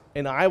arise,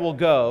 and I will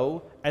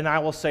go, and I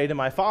will say to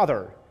my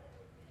father.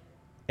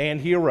 And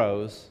he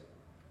arose,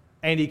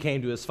 and he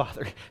came to his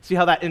father. See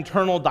how that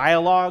internal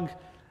dialogue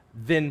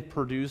then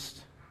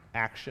produced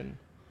action?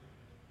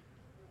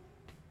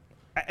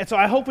 And so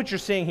I hope what you're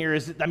seeing here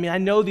is, I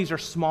know these are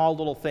small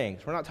little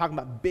things. We're not talking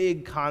about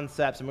big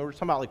concepts. We're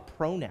talking about like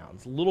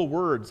pronouns, little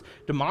words,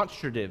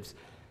 demonstratives.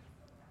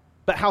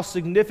 but how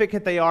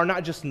significant they are,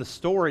 not just in the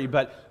story,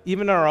 but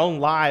even in our own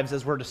lives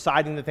as we're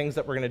deciding the things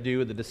that we're going to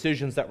do, the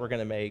decisions that we're going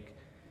to make.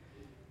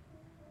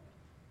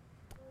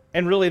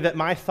 And really that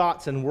my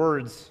thoughts and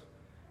words,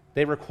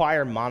 they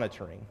require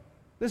monitoring.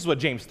 This is what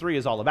James 3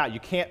 is all about. You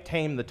can't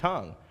tame the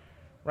tongue,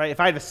 right? If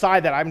I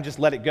decide that I'm just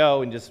let it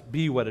go and just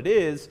be what it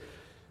is,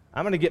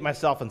 I'm going to get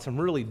myself in some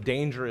really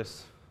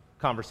dangerous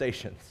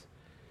conversations.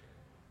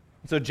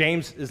 So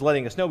James is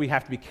letting us know we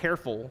have to be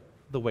careful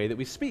the way that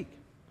we speak,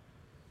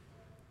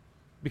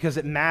 because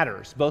it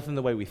matters both in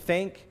the way we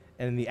think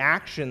and in the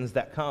actions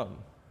that come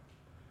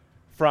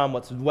from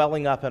what's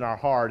welling up in our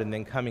heart and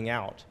then coming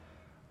out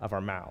of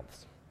our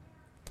mouths.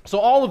 So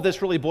all of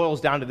this really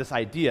boils down to this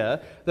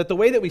idea that the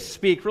way that we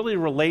speak really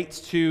relates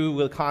to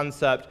the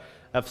concept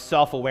of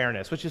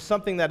self-awareness, which is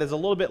something that is a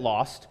little bit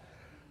lost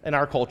in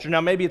our culture. Now,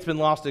 maybe it's been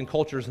lost in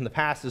cultures in the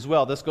past as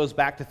well. This goes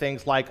back to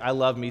things like "I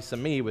love me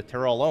some me" with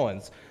Terrell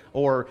Owens,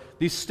 or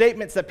these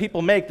statements that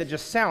people make that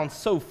just sound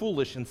so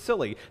foolish and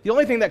silly. The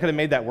only thing that could have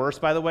made that worse,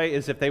 by the way,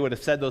 is if they would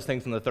have said those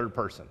things in the third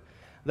person.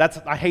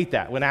 I hate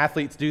that. When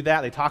athletes do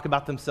that, they talk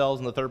about themselves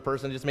in the third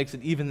person. It just makes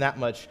it even that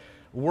much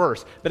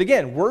worse. But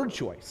again, word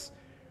choice,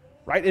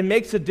 right? It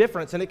makes a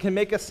difference, and it can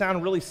make us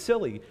sound really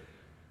silly.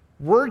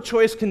 Word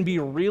choice can be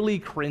really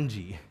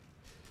cringy.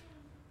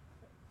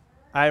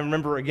 I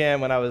remember, again,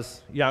 when I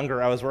was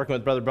younger, I was working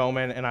with Brother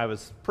Bowman, and I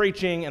was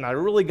preaching, and I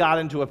really got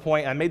into a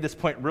point. I made this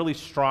point really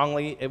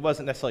strongly. It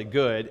wasn't necessarily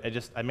good.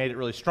 I made it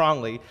really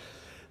strongly.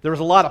 There was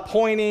a lot of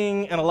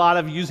pointing and a lot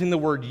of using the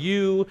word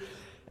 "you."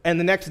 And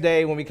the next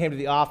day, when we came to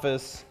the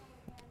office,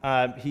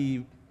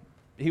 he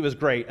was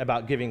great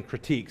about giving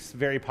critiques,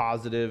 very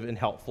positive and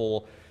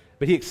helpful.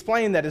 But he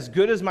explained that as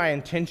good as my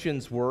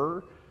intentions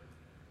were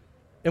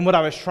and what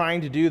I was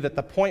trying to do, that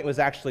the point was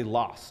actually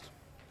lost.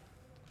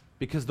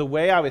 Because the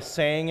way I was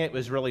saying it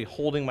was really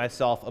holding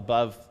myself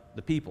above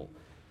the people.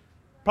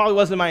 Probably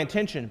wasn't my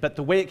intention, but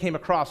the way it came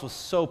across was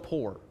so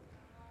poor.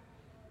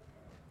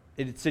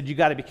 It said, you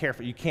got to be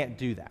careful. You can't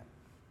do that.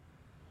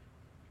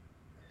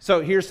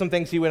 So here's some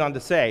things he went on to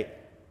say.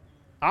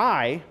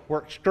 "I"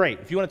 works great.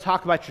 If you want to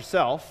talk about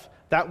yourself,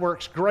 that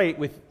works great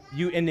with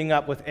you ending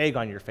up with egg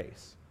on your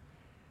face.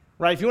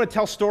 Right? If you want to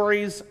tell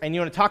stories and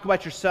you want to talk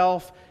about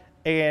yourself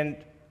and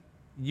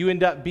you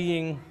end up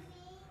being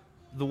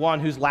the one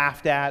who's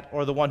laughed at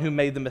or the one who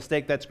made the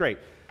mistake, that's great.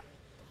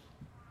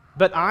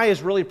 But "I"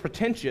 is really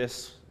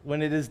pretentious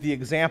when it is the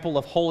example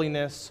of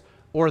holiness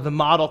or the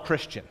model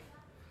Christian.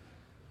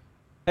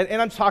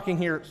 And I'm talking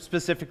here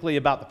specifically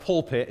about the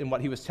pulpit and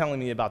what he was telling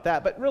me about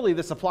that, but really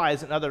this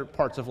applies in other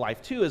parts of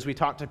life too as we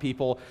talk to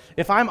people.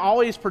 If I'm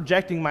always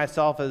projecting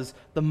myself as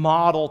the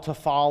model to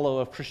follow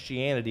of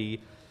Christianity,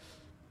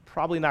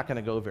 probably not going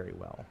to go very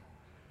well.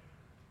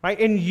 Right?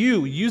 And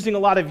using a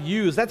lot of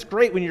 "yous", that's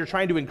great when you're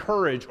trying to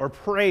encourage or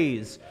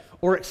praise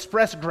or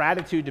express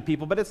gratitude to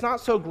people, but it's not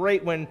so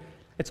great when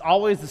it's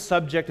always the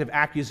subject of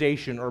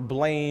accusation or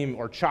blame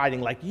or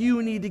chiding, like,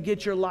 "You need to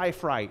get your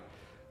life right."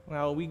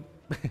 Well,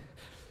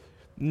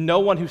 no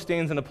one who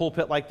stands in a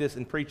pulpit like this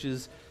and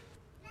preaches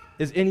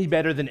is any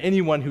better than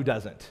anyone who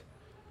doesn't.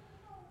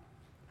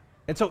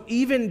 And so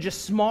even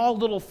just small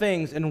little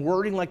things and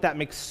wording like that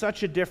makes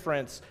such a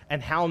difference in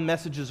how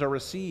messages are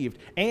received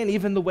and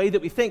even the way that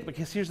we think.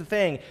 Because here's the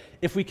thing,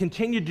 if we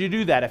continue to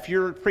do that, if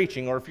you're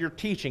preaching or if you're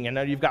teaching, and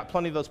I know you've got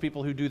plenty of those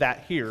people who do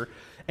that here,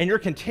 and you're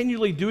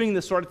continually doing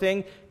this sort of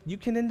thing, you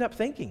can end up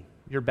thinking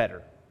you're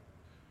better.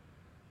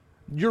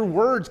 Your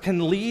words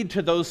can lead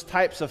to those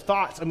types of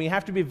thoughts, and we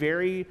have to be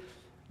very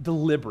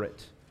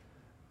deliberate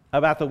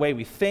about the way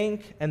we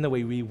think and the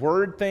way we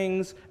word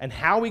things and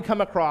how we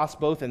come across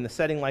both in the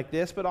setting like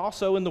this, but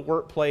also in the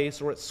workplace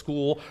or at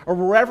school or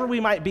wherever we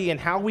might be and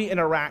how we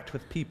interact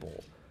with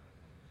people.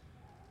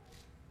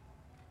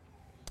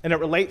 And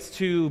it relates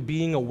to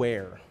being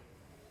aware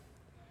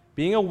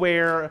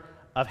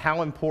of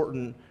how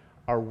important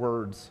our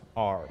words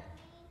are.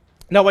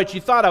 Now, what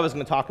you thought I was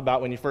going to talk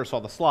about when you first saw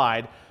the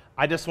slide,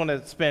 I just want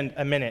to spend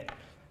a minute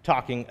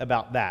talking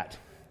about that.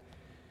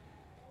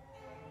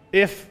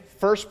 If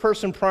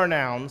first-person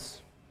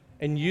pronouns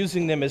and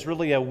using them is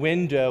really a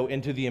window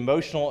into the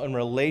emotional and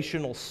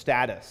relational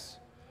status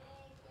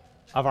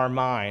of our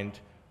mind,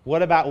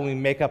 what about when we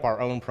make up our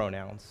own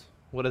pronouns?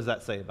 What does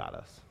that say about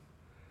us?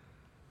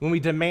 When we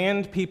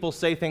demand people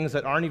say things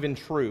that aren't even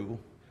true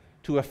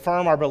to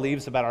affirm our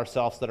beliefs about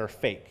ourselves that are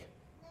fake.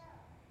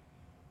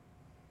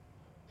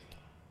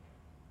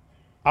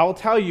 I will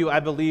tell you,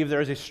 I believe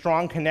there is a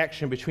strong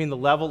connection between the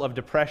level of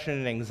depression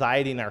and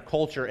anxiety in our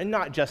culture, and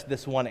not just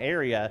this one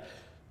area,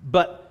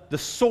 but the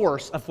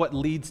source of what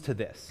leads to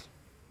this.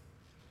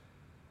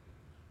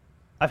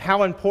 Of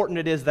how important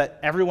it is that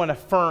everyone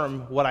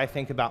affirm what I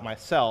think about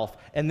myself,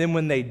 and then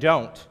when they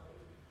don't,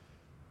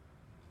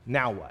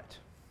 now what?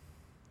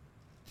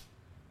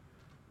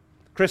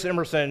 Chris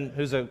Emerson,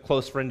 who's a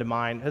close friend of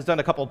mine, has done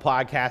a couple of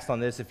podcasts on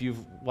this. If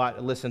you've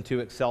listened to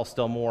Excel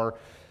Still More,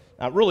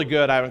 really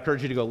good. I would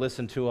encourage you to go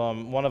listen to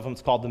them. One of them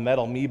is called The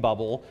Metal Me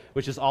Bubble,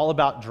 which is all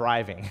about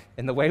driving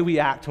and the way we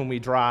act when we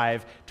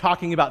drive,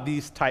 talking about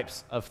these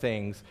types of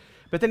things.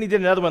 But then he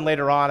did another one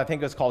later on, I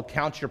think it was called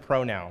Count Your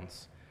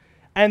Pronouns.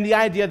 And the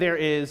idea there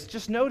is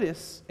just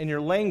notice in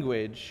your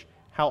language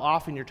how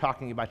often you're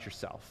talking about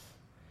yourself.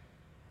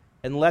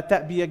 And let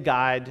that be a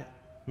guide,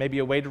 maybe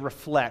a way to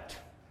reflect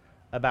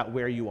about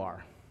where you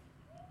are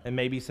and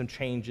maybe some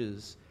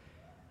changes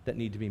that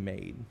need to be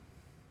made.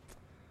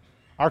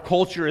 Our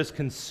culture is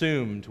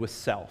consumed with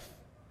self,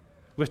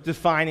 with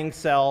defining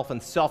self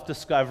and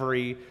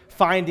self-discovery,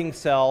 finding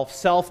self,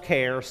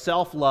 self-care,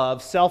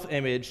 self-love,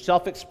 self-image,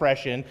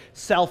 self-expression,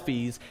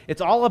 selfies.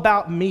 It's all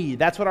about me.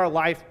 That's what our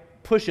life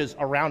pushes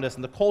around us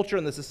in the culture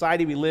and the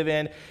society we live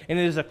in, and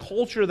it is a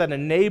culture that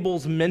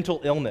enables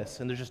mental illness,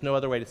 and there's just no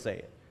other way to say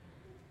it.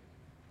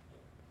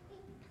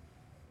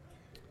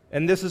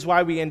 And this is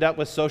why we end up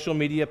with social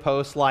media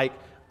posts like,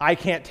 I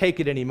can't take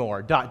it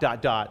anymore, ...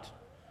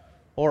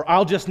 Or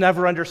I'll just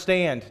never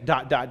understand, ...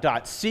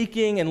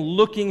 Seeking and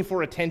looking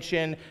for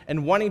attention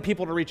and wanting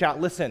people to reach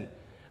out. Listen,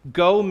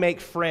 go make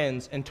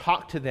friends and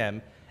talk to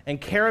them and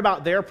care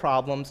about their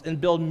problems and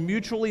build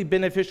mutually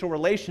beneficial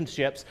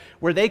relationships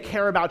where they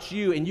care about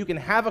you and you can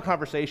have a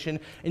conversation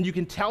and you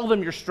can tell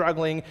them you're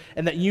struggling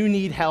and that you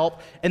need help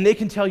and they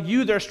can tell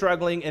you they're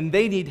struggling and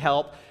they need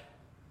help.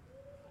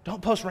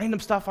 Don't post random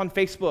stuff on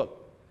Facebook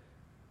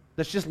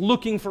that's just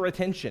looking for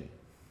attention.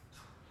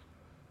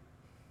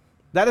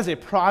 That is a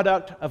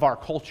product of our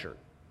culture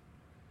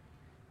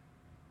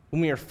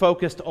when we are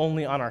focused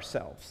only on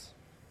ourselves.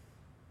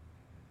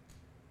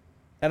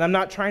 And I'm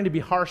not trying to be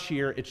harsh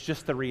here, it's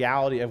just the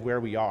reality of where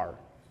we are.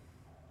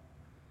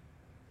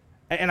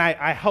 And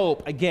I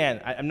hope,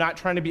 again, I'm not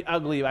trying to be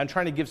ugly, I'm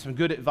trying to give some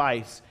good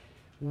advice,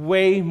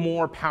 way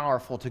more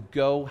powerful to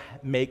go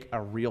make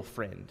a real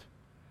friend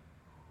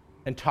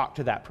and talk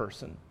to that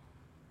person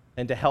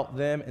and to help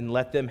them and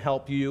let them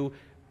help you,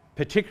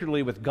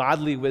 particularly with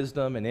godly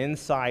wisdom and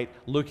insight,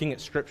 looking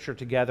at Scripture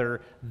together.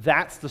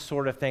 That's the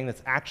sort of thing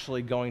that's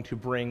actually going to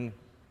bring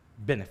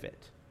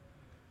benefit.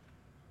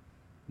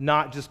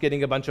 Not just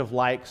getting a bunch of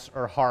likes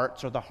or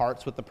hearts or the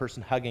hearts with the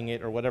person hugging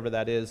it or whatever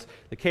that is,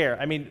 the care.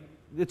 I mean,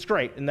 it's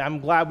great, and I'm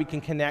glad we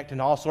can connect in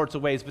all sorts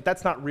of ways, but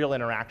that's not real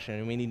interaction,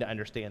 and we need to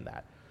understand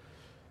that.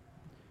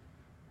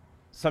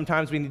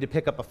 Sometimes we need to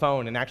pick up a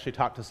phone and actually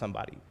talk to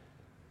somebody.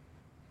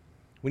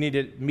 We need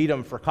to meet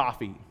them for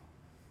coffee,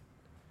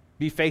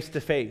 be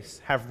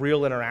face-to-face, have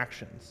real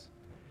interactions.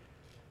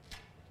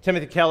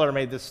 Timothy Keller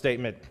made this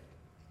statement: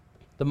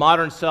 the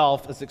modern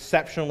self is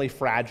exceptionally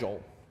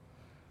fragile.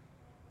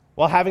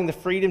 While having the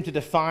freedom to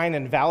define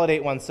and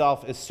validate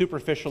oneself is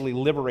superficially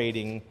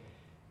liberating,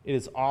 it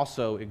is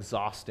also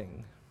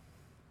exhausting.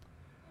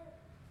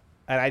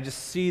 And I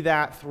just see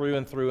that through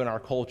and through in our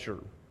culture.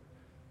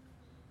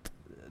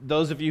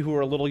 Those of you who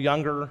are a little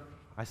younger,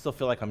 I still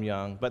feel like I'm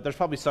young, but there's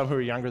probably some who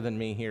are younger than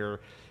me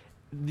here.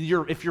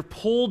 If you're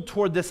pulled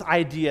toward this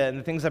idea and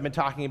the things I've been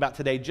talking about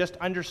today, just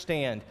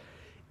understand,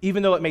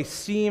 even though it may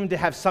seem to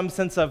have some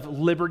sense of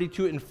liberty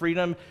to it and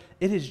freedom,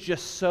 it is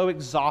just so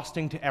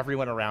exhausting to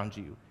everyone around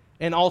you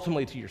and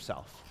ultimately to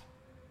yourself.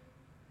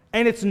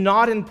 And it's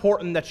not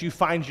important that you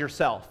find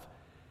yourself.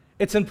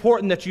 It's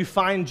important that you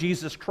find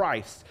Jesus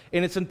Christ,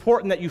 and it's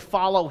important that you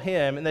follow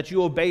him and that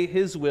you obey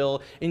his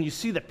will and you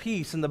see the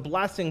peace and the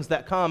blessings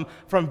that come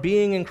from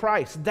being in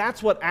Christ.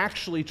 That's what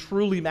actually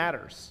truly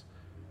matters.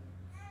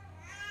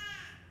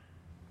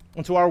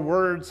 And so our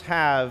words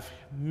have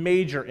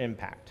major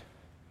impact,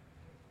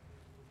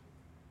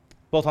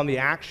 both on the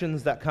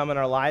actions that come in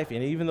our life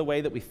and even the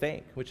way that we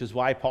think, which is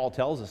why Paul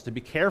tells us to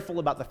be careful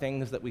about the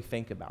things that we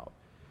think about,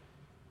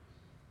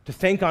 to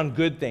think on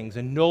good things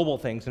and noble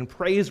things and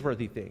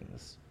praiseworthy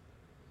things.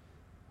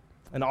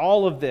 And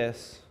all of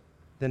this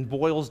then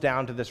boils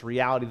down to this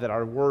reality that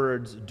our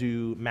words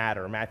do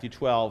matter. Matthew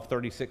 12,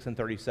 36 and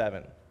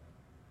 37. It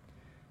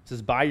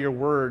says, by your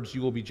words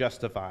you will be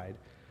justified,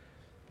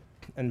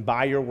 and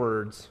by your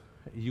words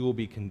you will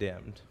be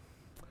condemned.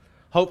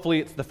 Hopefully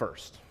it's the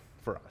first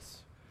for us.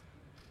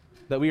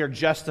 That we are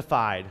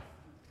justified,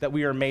 that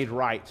we are made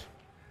right,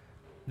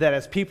 that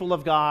as people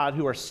of God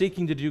who are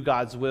seeking to do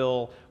God's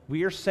will,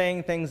 we are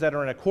saying things that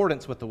are in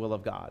accordance with the will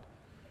of God.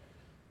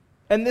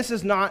 And this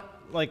is not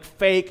like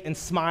fake and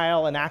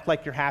smile and act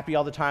like you're happy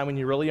all the time when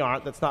you really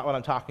aren't. That's not what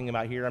I'm talking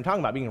about here. I'm talking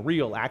about being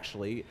real,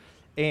 actually.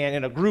 And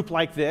in a group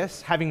like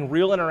this, having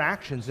real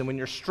interactions, and when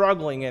you're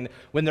struggling and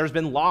when there's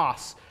been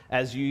loss,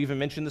 as you even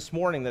mentioned this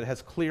morning, that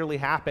has clearly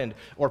happened,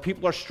 or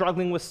people are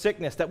struggling with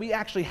sickness, that we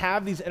actually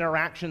have these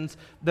interactions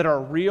that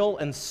are real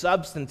and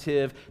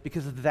substantive,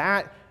 because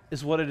that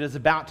is what it is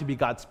about to be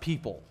God's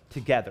people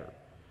together.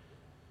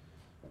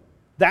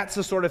 That's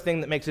the sort of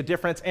thing that makes a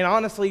difference, and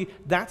honestly,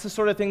 that's the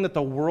sort of thing that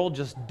the world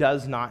just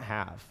does not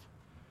have.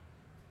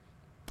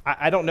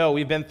 I don't know,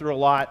 we've been through a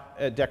lot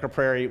at Decker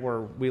Prairie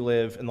where we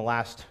live in the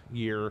last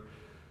year.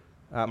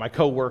 My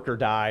co-worker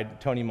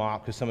died, Tony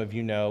Mock, who some of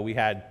you know. We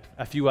had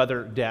a few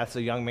other deaths.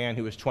 A young man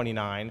who was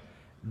 29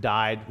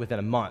 died within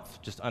a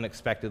month, just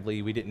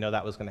unexpectedly. We didn't know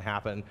that was going to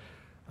happen.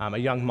 A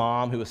young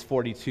mom who was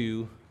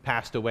 42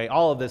 passed away.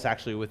 All of this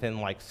actually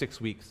within like 6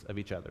 weeks of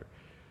each other.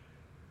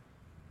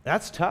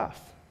 That's tough.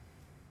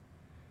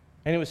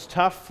 And it was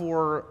tough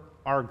for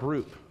our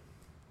group.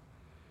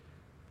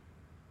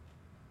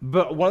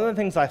 But one of the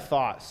things I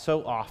thought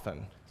so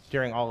often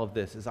during all of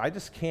this is I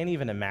just can't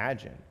even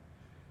imagine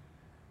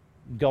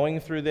going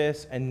through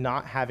this and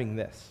not having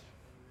this.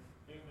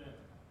 Amen.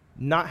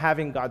 Not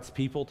having God's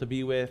people to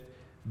be with,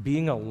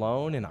 being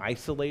alone and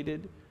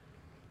isolated,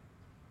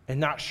 and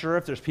not sure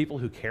if there's people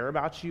who care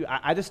about you.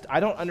 I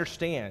don't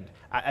understand.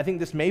 I think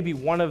this may be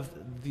one of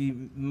the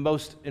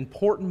most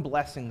important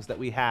blessings that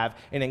we have,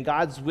 and in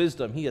God's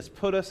wisdom, He has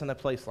put us in a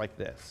place like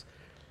this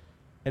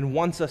and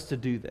wants us to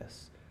do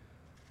this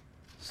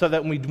so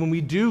that when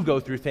we do go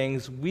through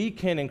things, we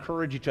can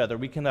encourage each other,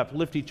 we can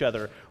uplift each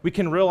other, we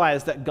can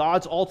realize that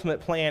God's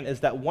ultimate plan is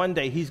that one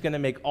day He's going to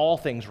make all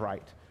things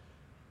right.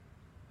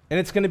 And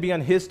it's going to be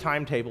on His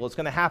timetable. It's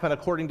going to happen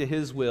according to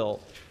His will.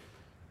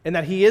 And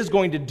that He is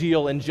going to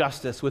deal in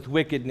justice with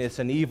wickedness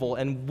and evil.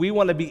 And we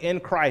want to be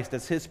in Christ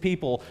as His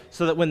people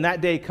so that when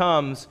that day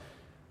comes,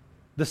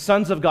 the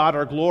sons of God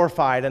are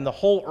glorified and the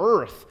whole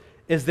earth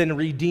is then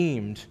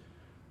redeemed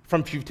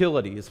from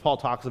futility, as Paul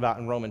talks about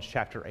in Romans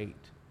chapter 8.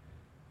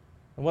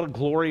 And what a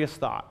glorious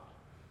thought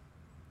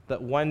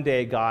that one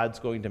day God's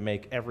going to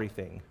make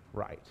everything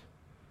right.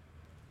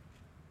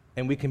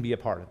 And we can be a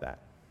part of that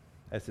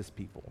as His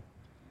people.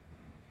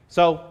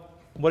 So,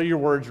 what do your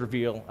words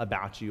reveal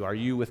about you? Are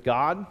you with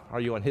God? Are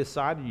you on His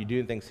side? Are you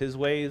doing things His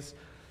ways?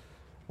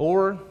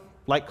 Or,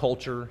 like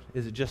culture,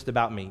 is it just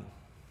about me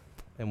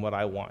and what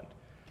I want?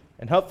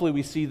 And hopefully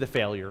we see the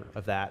failure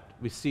of that.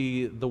 We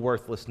see the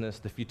worthlessness,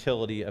 the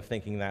futility of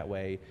thinking that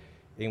way,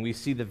 and we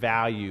see the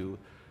value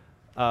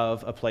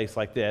of a place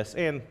like this.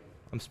 And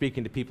I'm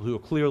speaking to people who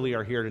clearly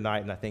are here tonight,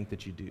 and I think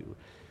that you do.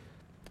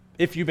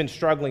 If you've been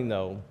struggling,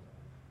 though,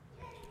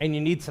 and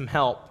you need some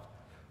help,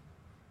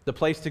 the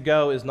place to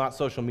go is not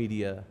social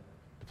media.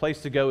 The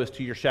place to go is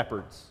to your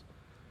shepherds,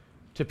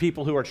 to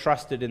people who are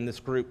trusted in this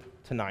group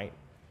tonight,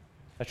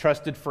 a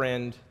trusted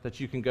friend that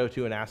you can go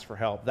to and ask for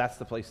help. That's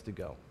the place to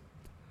go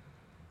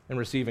and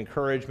receive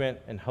encouragement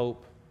and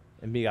hope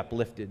and be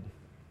uplifted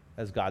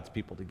as God's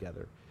people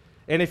together.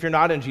 And if you're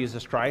not in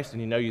Jesus Christ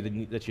and you know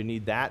that you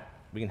need that,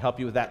 we can help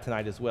you with that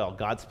tonight as well.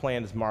 God's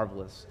plan is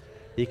marvelous.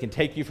 He can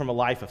take you from a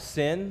life of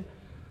sin,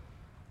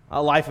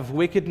 a life of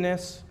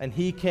wickedness, and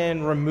He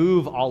can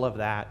remove all of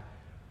that,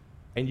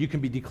 and you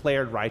can be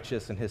declared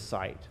righteous in His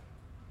sight.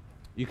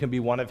 You can be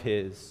one of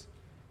His.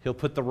 He'll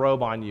put the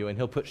robe on you, and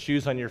He'll put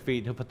shoes on your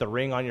feet. He'll put the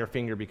ring on your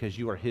finger because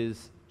you are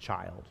His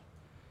child.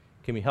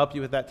 Can we help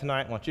you with that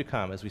tonight? Why don't you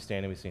come as we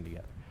stand and we sing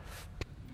together?